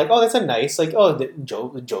 It's kind of like, oh, that's a nice, like, oh,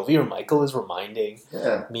 Jovy or Michael is reminding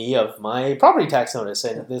me of my property tax notice.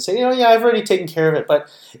 And they say, yeah, I've already taken care of it. But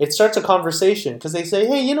it starts a conversation because they say,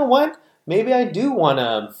 hey, you know what? Maybe I do want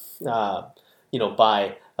to,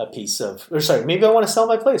 buy a piece of, or sorry, maybe I want to sell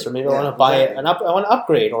my place, or maybe I want to buy I want to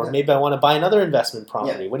upgrade, or maybe I want to buy another investment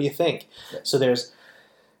property. What do you think? So there's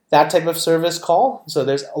that type of service call. So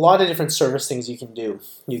there's a lot of different service things you can do.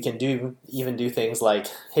 You can even do things like,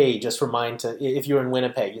 hey, just if you're in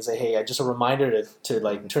Winnipeg, you say, hey, just a reminder to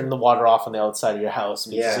like turn the water off on the outside of your house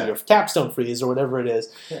because your taps don't freeze or whatever it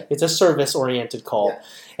is. It's a service oriented call.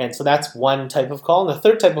 And so that's one type of call. And the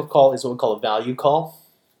third type of call is what we call a value call.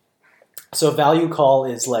 So a value call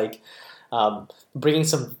is like bringing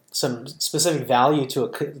some specific value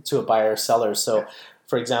to a buyer or seller. So,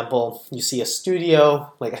 for example, you see a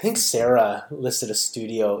studio. Like I think Sarah listed a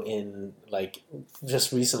studio in like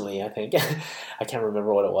just recently. I think I can't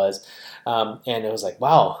remember what it was, and it was like,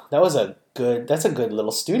 wow, that's a good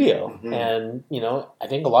little studio, and I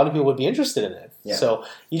think a lot of people would be interested in it. So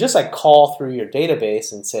you just like call through your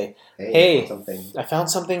database and say, hey, I found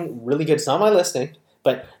something really good. It's not my listing,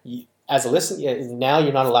 but as a listing, now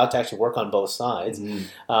you're not allowed to actually work on both sides. It's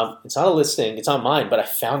not a listing, it's not mine, but I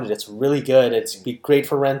found it. It's really good. It's be great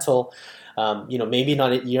for rental. Maybe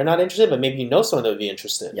you're not interested, but maybe you know someone that would be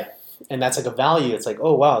interested. And that's like a value. It's like,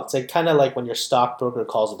 oh wow, it's like kind of like when your stockbroker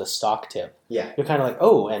calls with a stock tip. You're kind of like,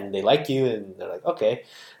 oh, and they like you, and they're like, okay.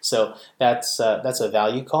 So that's a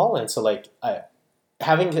value call, and so like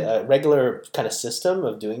having a regular kind of system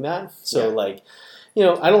of doing that. So like,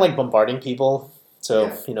 I don't like bombarding people.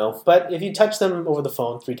 So, but if you touch them over the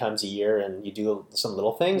phone 3 times a year and you do some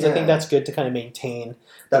little things, I think that's good to kind of maintain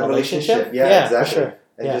that relationship. Yeah, exactly. For sure.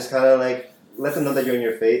 And just kind of like let them know that you're in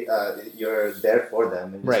your faith, you're there for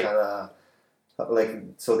them, and just kind of like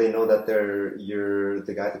so they know that you're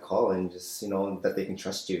the guy to call, and just that they can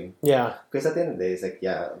trust you. Because at the end of the day, it's like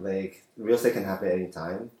like real estate can happen at any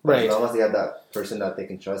time. As long as they have that person that they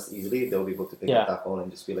can trust easily, they'll be able to pick up that phone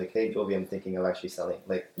and just be like, hey, Jovy, I'm thinking of actually selling.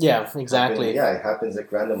 Like exactly. It happens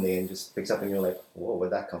like randomly and just picks up, and you're like, whoa,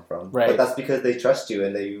 where'd that come from? But that's because they trust you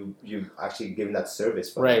and you actually given that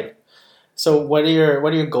service for them. So what are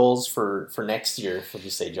your goals for next year? Would you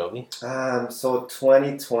say, Jovy? So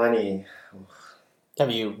 2020. Have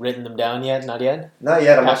you written them down yet? Not yet? Not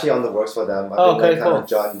yet. I'm actually on the works for them. I've been kind of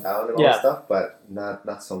jotting down and all that stuff, but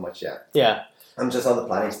not so much yet. I'm just on the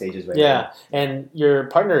planning stages right now. And your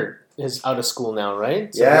partner is out of school now,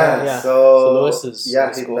 right? So, So Louis is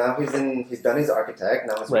he's done his architect.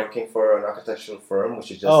 Now he's working for an architectural firm, which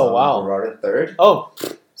is just on Burrard and 3rd. Oh,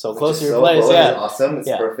 so close to your place. Close. It's awesome. It's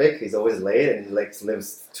perfect. He's always late, and he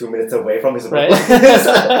lives 2 minutes away from his work.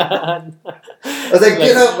 I was like,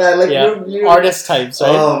 get up, man! Like you're artist types, right?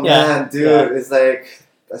 Oh man, dude, it's like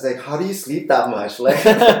I was like, how do you sleep that much? Like,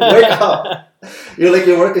 wake up! You're like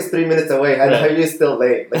your work is 3 minutes away, and how are you still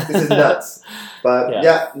late? Like this is nuts. But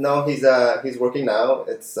he's working now.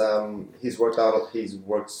 It's he's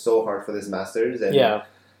worked so hard for this masters, and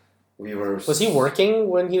Was he working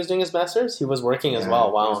when he was doing his master's? He was working as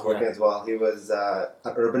well. Wow. He was working as well. He was at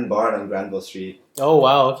Urban Barn on Granville Street. Oh,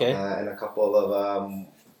 wow. Okay. And a couple of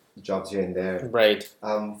jobs here and there. Right.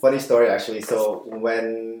 Funny story, actually. So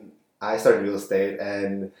when I started real estate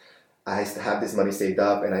and I used to have this money saved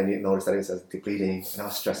up and I noticed that it was depleting, and I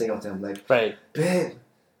was stressing out to him like, babe,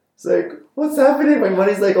 it's like, what's happening? My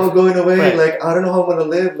money's like all going away. Like, I don't know how I'm going to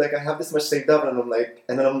live. Like, I have this much saved up. And I'm like,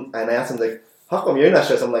 and I asked him like, how come you're not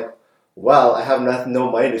stressed? I'm like, well, I have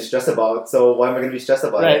no money to stress about, so why am I going to be stressed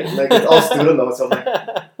about it? Like, it's all student loans, so I'm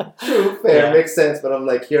like, true, fair, makes sense, but I'm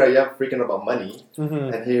like, here I am freaking about money,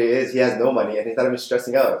 and here he is, he has no money, and he's not even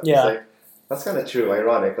stressing out. It's like, that's kind of true,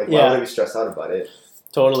 ironic, like, why would I be stressed out about it?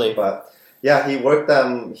 Totally. But, he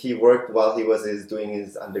worked while he was doing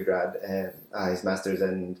his undergrad and his master's,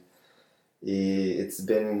 and it's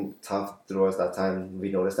been tough throughout that time.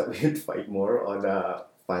 We noticed that we would fight more on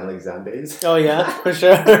final exam days. Oh yeah, for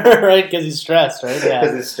sure. Right, because he's stressed, right? Yeah,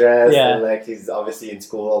 because he's stressed, and like he's obviously in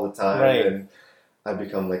school all the time, and I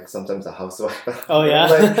become like sometimes a housewife. Oh yeah,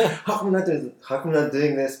 like how come I'm not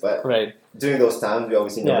doing this? But during those times, we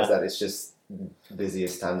obviously notice that it's just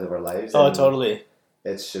busiest times of our lives. Oh, totally.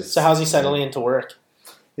 It's just. So how's he settling into work?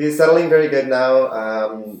 He's settling very good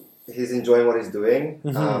now. He's enjoying what he's doing.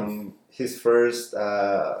 His first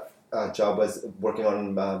job was working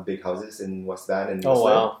on big houses in West Van and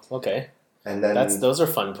wow, okay. And then those are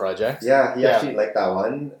fun projects. Yeah, he actually liked that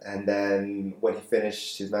one. And then when he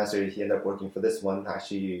finished his master's, he ended up working for this one.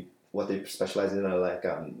 Actually, what they specialize in are like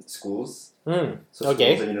schools. So schools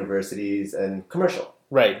and universities and commercial.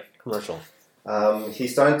 Right, commercial.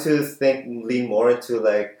 He's starting to lean more into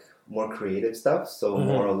like more creative stuff. So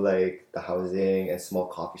more of like the housing and small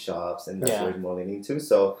coffee shops, and that's where he's more leaning to.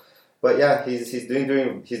 So, but yeah, he's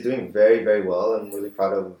doing very, very well. I'm really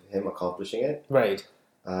proud of him accomplishing it. Right.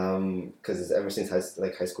 Because ever since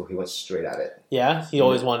high school, he went straight at it. Yeah, he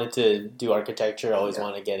always wanted to do architecture. Always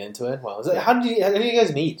wanted to get into it. Wow. How did you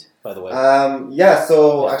guys meet, by the way?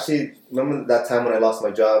 Actually, remember that time when I lost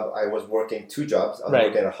my job? I was working 2 jobs. I was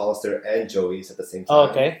working at Hollister and Joey's at the same time. Oh,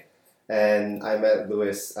 okay. And I met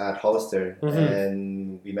Lewis at Hollister,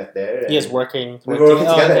 and we met there. He is working. We were working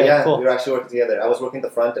together. Okay, yeah, cool. we were actually working together. I was working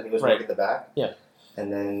the front, and he was working the back. Yeah.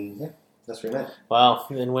 And then that's where we met. Wow,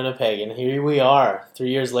 in Winnipeg, and here we are, 3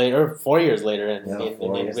 years later, 4 years later, in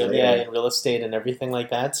real estate and everything like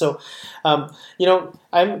that. So, I'm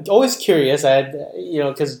always curious.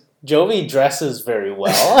 Because Jovy dresses very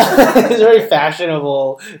well. He's a very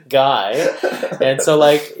fashionable guy, and so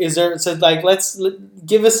let's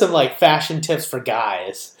give us some like fashion tips for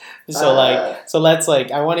guys. So let's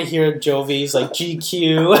I want to hear Jovy's like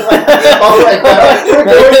GQ. Oh my god, we're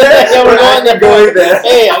going there. Yeah, we're going there.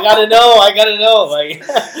 Hey, I gotta know. Like,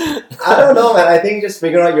 I don't know, man. I think just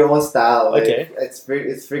figuring out your own style. Like, okay. It's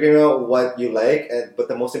figuring out what you like, but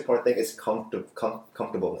the most important thing is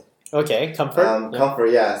comfortable. Okay, comfort.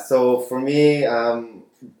 Comfort, yeah. So for me,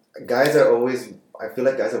 guys are always. I feel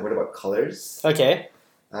like guys are worried about colors. Okay.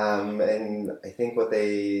 And I think what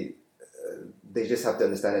they just have to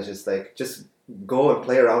understand is just go and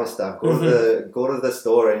play around with stuff. Go to the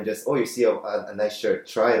store and just you see a nice shirt,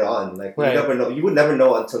 try it on. Like you never know. You would never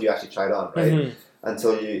know until you actually try it on, right? Mm-hmm.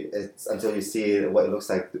 Until you see what it looks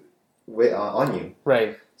like on you.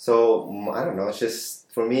 Right. So I don't know. It's just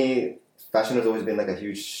for me, fashion has always been like a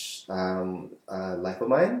huge life of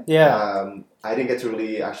mine. Yeah. I didn't get to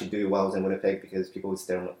really actually do it while I was in Winnipeg because people would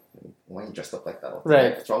stare at me, why are you dressed up like that?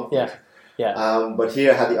 What's wrong with you? Yeah. But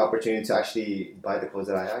here I had the opportunity to actually buy the clothes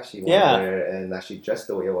that I actually want to wear and actually dress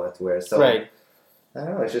the way I wanted to wear. So I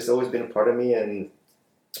don't know, it's just always been a part of me. And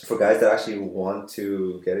for guys that actually want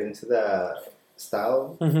to get into that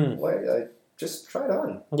style, just try it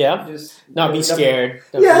on. Yeah. Just not be scared.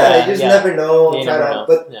 You never know.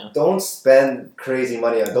 But don't spend crazy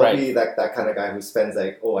on. Don't be like that kind of guy who spends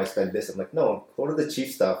I spend this. I'm like, no, go to the cheap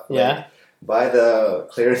stuff. Yeah. Buy the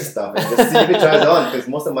clearance stuff and just see if it tries on, because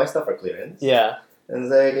most of my stuff are clearance. Yeah.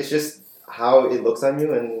 And it's just how it looks on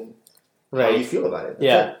you and how you feel about it.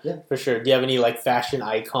 That's it. Yeah, for sure. Do you have any fashion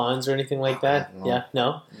icons or anything like that? No. Yeah,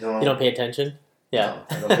 no? You don't pay attention? Yeah.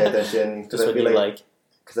 No, I don't pay attention because I feel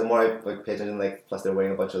because the more I pay attention, plus they're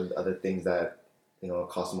wearing a bunch of other things that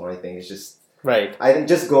cost more. I think it's just I think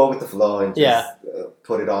just go with the flow and just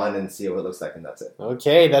put it on and see what it looks like, and that's it.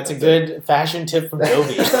 Okay, that's a good fashion tip from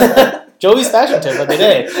Jovy. Jovy's fashion tip of the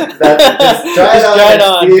day. Just try it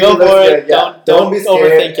on. Go for it. Yeah. Don't be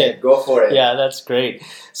scared. Overthink it. Go for it. Yeah, that's great.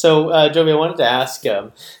 So, Jovy, I wanted to ask.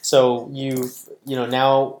 So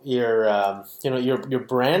now your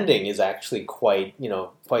branding is actually quite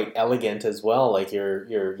elegant as well. Like your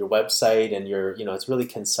website and it's really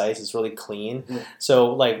concise. It's really clean. Mm.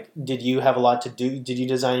 So did you have a lot to do? Did you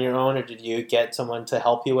design your own, or did you get someone to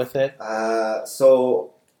help you with it?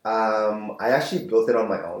 I actually built it on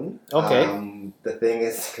my own. Okay. The thing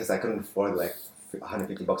is, because I couldn't afford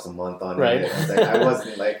 $150 a month on it. I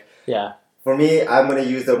wasn't yeah. For me, I'm gonna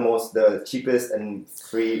use the cheapest and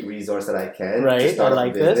free resource that I can to start a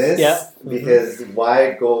business. This. Yeah. Because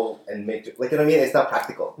why go and make It's not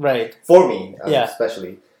practical. Right. For me,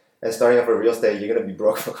 especially. And starting off with real estate, you're gonna be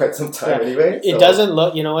broke for quite some time anyway. So. It doesn't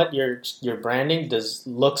look. You know what? Your branding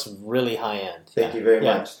looks really high end. Thank you very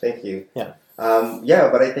much. Thank you. Yeah.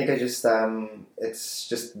 But I think it's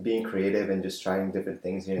just being creative and just trying different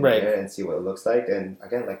things here and there and see what it looks like. And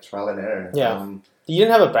again, trial and error. Yeah. You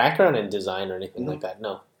didn't have a background in design or anything like that,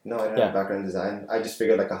 no? No, I didn't have a background in design. I just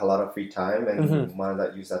figured I had a lot of free time and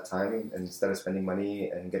wanted to use that time, and instead of spending money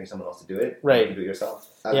and getting someone else to do it, you can do it yourself.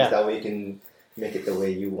 At least that way you can make it the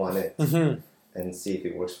way you want it and see if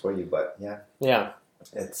it works for you. But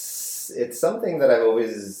it's something that I've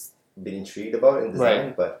always been intrigued about in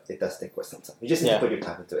design, but it does take quite some time. You just need to put your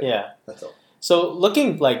time into it. Yeah, that's all. So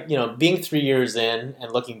looking being 3 years in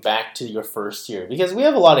and looking back to your first year, because we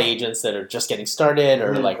have a lot of agents that are just getting started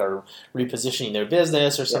or are repositioning their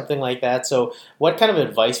business or something like that. So what kind of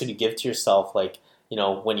advice would you give to yourself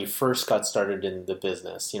when you first got started in the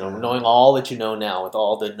business, knowing all that you know now with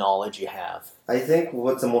all the knowledge you have? I think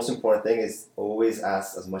what's the most important thing is always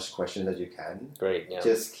ask as much questions as you can. Great, yeah.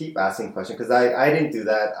 Just keep asking questions, because I didn't do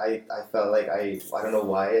that. I felt like I don't know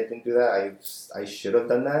why I didn't do that. I should have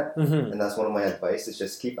done that. Mm-hmm. And that's one of my advice, is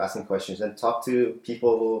just keep asking questions and talk to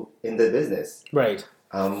people in the business. Right.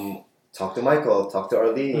 Talk to Michael, talk to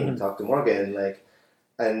Arlene, Mm-hmm. talk to Morgan,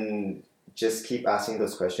 and just keep asking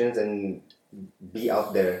those questions and be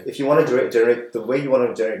out there. If you want to generate the way you want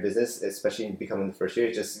to generate business, especially in becoming the first year,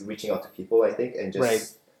 is just reaching out to people, I think, and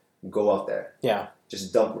just go out there. Yeah.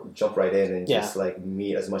 Just jump right in and just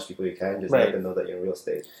meet as much people you can. Just let them know that you're in real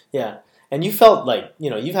estate. Yeah. And you felt like,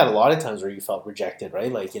 you've had a lot of times where you felt rejected,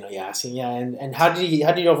 right? Like, you're asking, and how did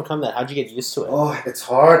you overcome that? How did you get used to it? Oh, it's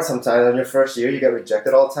hard sometimes. On your first year, you get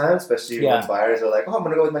rejected all the time, especially when buyers are like, oh, I'm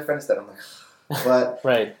going to go with my friend instead. I'm like, but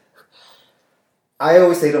right. I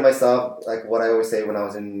always say to myself, like what I always say when I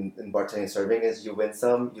was in bartending and serving, is you win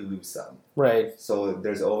some, you lose some. Right. So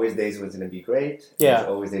there's always days when it's going to be great. Yeah. There's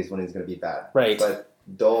always days when it's going to be bad. Right. But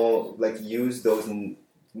don't use those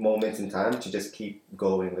moments in time to just keep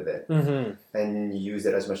going with it, mm-hmm. and use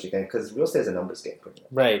it as much as you can, because real estate is a numbers game.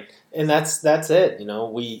 Right. And that's it.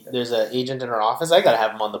 There's an agent in our office. I got to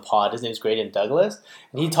have him on the pod. His name's Graydon Douglas.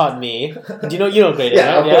 And he taught me. Do you know Graydon,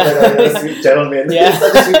 right? Yeah. He's a sweet gentleman. Yeah. He's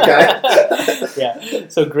such a sweet guy. Yeah.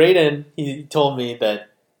 So Graydon, he told me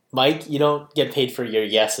that, Mike, you don't get paid for your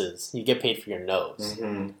yeses. You get paid for your nos.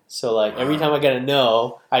 Mm-hmm. So every time I get a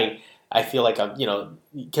no, I feel like I'm,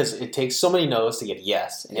 because it takes so many no's to get a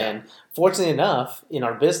yes. Yeah. And fortunately enough, in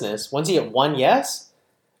our business, once you get one yes,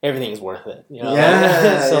 everything's worth it.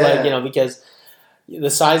 Yeah. So because the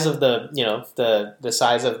size of the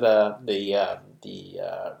size of the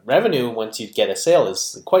revenue once you get a sale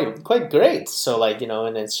is quite great. So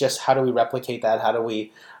and it's just, how do we replicate that? How do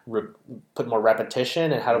we put more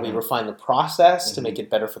repetition, and how do we refine the process to make it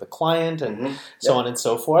better for the client, and so on and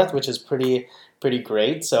so forth, which is pretty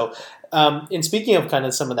great. So, in speaking of kind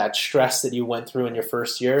of some of that stress that you went through in your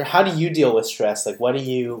first year, how do you deal with stress? Like,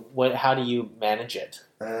 how do you manage it?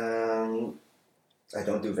 I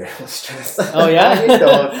don't do very much stress. Oh yeah, I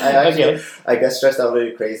don't. Okay. I get stressed out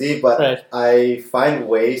really crazy, but I find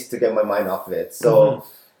ways to get my mind off of it. So,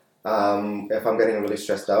 if I'm getting really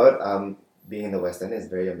stressed out, being in the West End is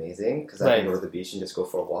very amazing, because I can go to the beach and just go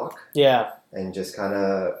for a walk. Yeah. And just kind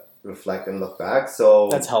of reflect and look back. So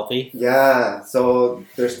that's healthy. Yeah. So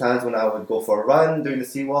there's times when I would go for a run during the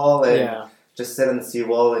seawall and just sit on the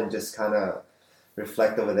seawall and just kind of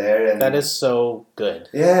reflect over there. And that is so good.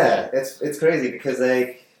 Yeah. It's crazy, because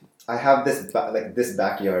I have this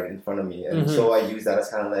backyard in front of me, and so I use that as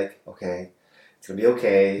kind of like, okay, it's gonna be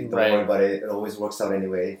okay. Don't worry about it. It always works out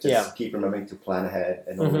anyway. Just keep remembering to plan ahead,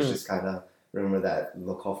 and always just kind of remember that.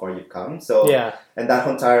 Look how far you've come. So and that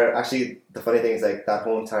whole entire, actually, the funny thing is that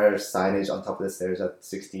whole entire signage on top of the stairs at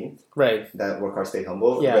 16th. Right. That work hard, stay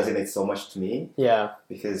humble. Resonates so much to me. Yeah.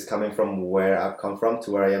 Because coming from where I've come from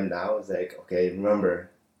to where I am now is like, okay, remember,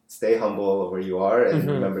 stay humble where you are, and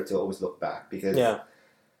remember to always look back, because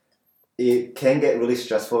it can get really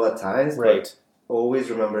stressful at times. Right. But always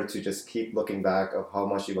remember to just keep looking back of how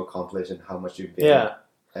much you've accomplished and how much you've been,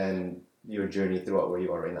 and your journey throughout where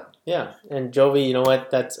you are right now. Yeah, and Jovy, you know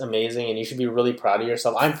what? That's amazing, and you should be really proud of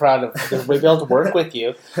yourself. I'm proud of to be able to work with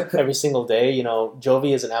you every single day.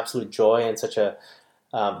 Jovy is an absolute joy and such a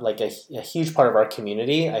huge part of our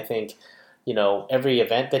community. I think every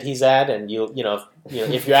event that he's at, and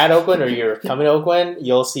if you're at Oakland or you're coming to Oakland,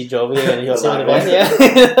 you'll see Jovy and you'll see him at an event.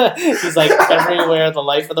 Yeah, he's like everywhere, the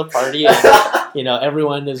life of the party, and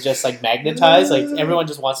everyone is just like magnetized. Like everyone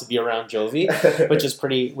just wants to be around Jovy, which is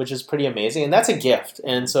pretty amazing, and that's a gift.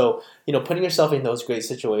 And so putting yourself in those great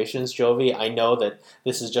situations, Jovy, I know that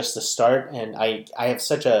this is just the start, and I have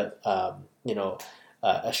such a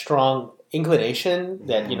strong inclination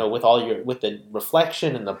that with the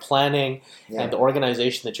reflection and the planning and the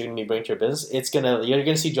organization that you're going to be bringing to your business, you're going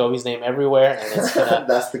to see Jovy's name everywhere, and it's gonna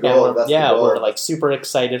that's the goal. We're like super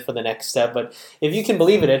excited for the next step. But if you can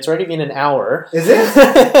believe it, it's already been an hour. Is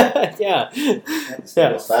it? Yeah.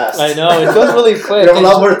 Goes fast. I know, it goes really quick. We have a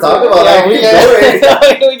lot more to talk about.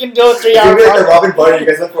 Yeah, we can do a 3 hour. Like the Robin party, you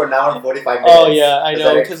guys went for an hour and 45 minutes. Oh yeah, I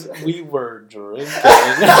know, because we were drinking.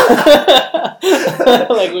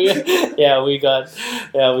 We got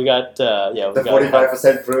the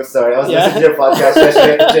 45% proof. Sorry, I was listening to your podcast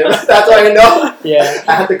yesterday at the gym. That's why I know. Yeah,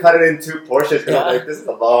 I had to cut it in 2 portions because I'm like, this is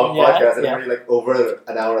a long podcast, and I'm already like over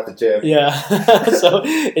an hour at the gym. Yeah, so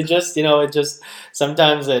it just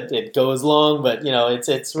sometimes it goes long, but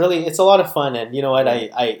it's really a lot of fun, and you know what,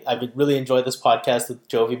 I really enjoyed this podcast with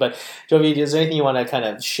Jovy. But Jovy, is there anything you want to kind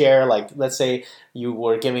of share? Like, let's say you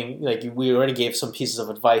were giving, like, we already gave some pieces of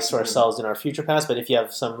advice to ourselves in our future past, but if you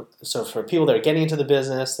have some, so for people that are getting into the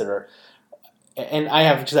business that are, and I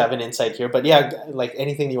have an insight here, but yeah, like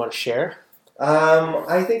anything you want to share?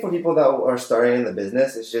 I think for people that are starting in the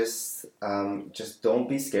business, it's just don't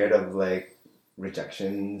be scared of like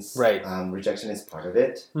rejections. Right. Rejection is part of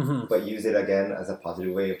it, but use it again as a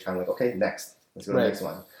positive way of trying like, okay, next, let's go to the next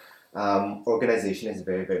one. Organization is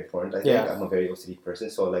very, very important. I think I'm a very OCD person,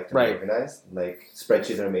 so I like to be organized. Like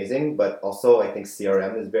spreadsheets are amazing, but also I think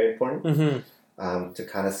CRM is very important to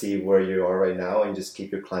kind of see where you are right now and just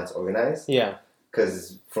keep your clients organized. Yeah.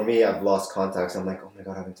 Because for me, I've lost contacts. I'm like, oh my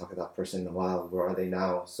God, I haven't talked to that person in a while. Where are they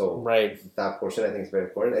now? So that portion I think is very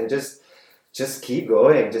important. And just keep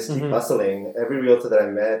going. Just keep hustling. Every realtor that I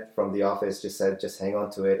met from the office just said, just hang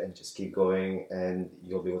on to it and just keep going and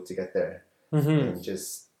you'll be able to get there. And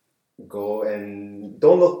just go and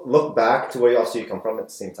don't look back to where you come from at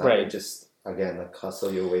the same time. And just, again, like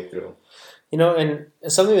hustle your way through. You know, and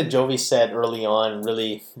something that Jovy said early on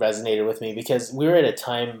really resonated with me because we were at a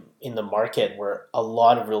time in the market where a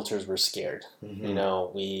lot of realtors were scared. You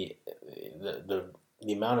know, the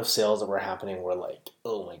amount of sales that were happening were like,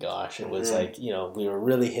 oh my gosh, it was like, you know, we were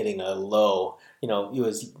really hitting a low. You know, it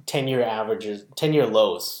was 10-year averages, 10-year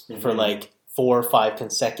lows for like 4 or 5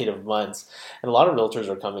 consecutive months. And a lot of realtors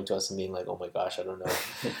are coming to us and being like, oh my gosh, I don't know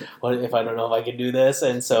I don't know if I can do this.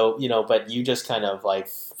 And so, you know, but you just kind of like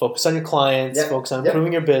focus on your clients, focus on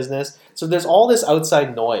improving your business. So there's all this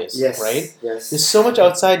outside noise, right? Yes. There's so much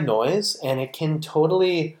outside noise and it can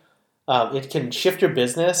totally, it can shift your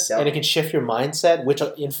business and it can shift your mindset,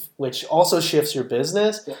 which also shifts your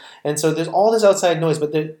business. And so there's all this outside noise,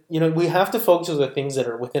 but you know, we have to focus on the things that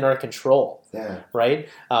are within our control, right?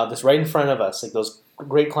 That's right in front of us, like those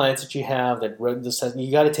great clients that you have that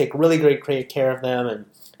you got to take really great care of them,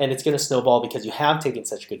 and it's going to snowball because you have taken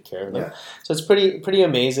such good care of them. So it's pretty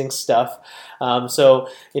amazing stuff. So,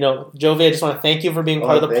 you know, Jovy, I just want to thank you for being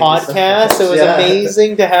part of the podcast. So it was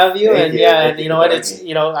amazing to have you. Thank you. And you know what, it's,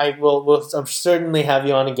 you know, we'll certainly have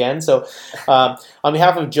you on again. So on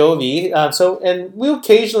behalf of Jovy, and we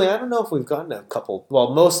occasionally, I don't know if we've gotten a couple,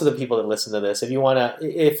 well, most of the people that listen to this, if you want to,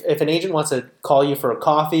 if an agent wants to call you for a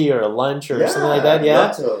coffee or a lunch or something like that,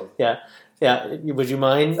 would you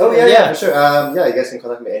mind? Oh, yeah, for sure. You guys can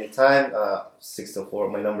contact me anytime.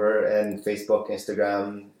 604, my number, and Facebook,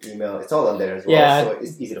 Instagram, email. It's all on there as well, so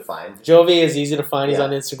it's easy to find. Jovy is easy to find. He's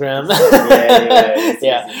on Instagram.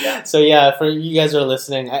 So for you guys who are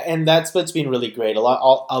listening, and that's what's been really great. A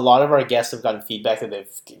lot of our guests have gotten feedback that they've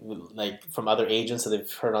like from other agents that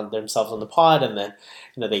they've heard on themselves on the pod, and then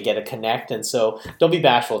you know they get a connect. And so don't be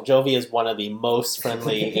bashful. Jovy is one of the most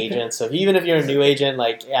friendly agents. So even if you're a new agent,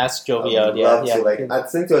 like ask Jovy out. I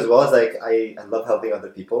think too as well as like I love helping other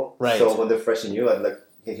people. Right. So when they're fresh and new, I'm like,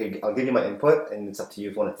 hey, I'll give you my input, and it's up to you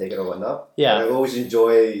if you want to take it or whatnot. Yeah. And I always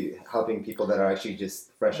enjoy helping people that are actually just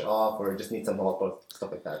fresh off or just need some help or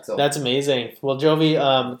stuff like that. So that's amazing. Well, Jovy,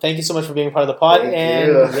 thank you so much for being part of the pod. Thank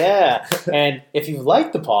you. And if you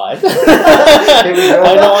like the pod, I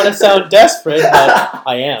don't want to sound desperate, but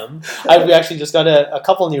I am. We actually just got a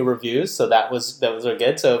couple new reviews, so that was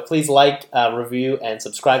good. So please like, review, and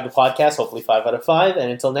subscribe to the podcast. Hopefully 5 out of 5.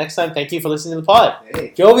 And until next time, thank you for listening to the pod.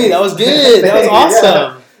 Hey. Jovy, that was good. That was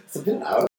awesome. It's been out.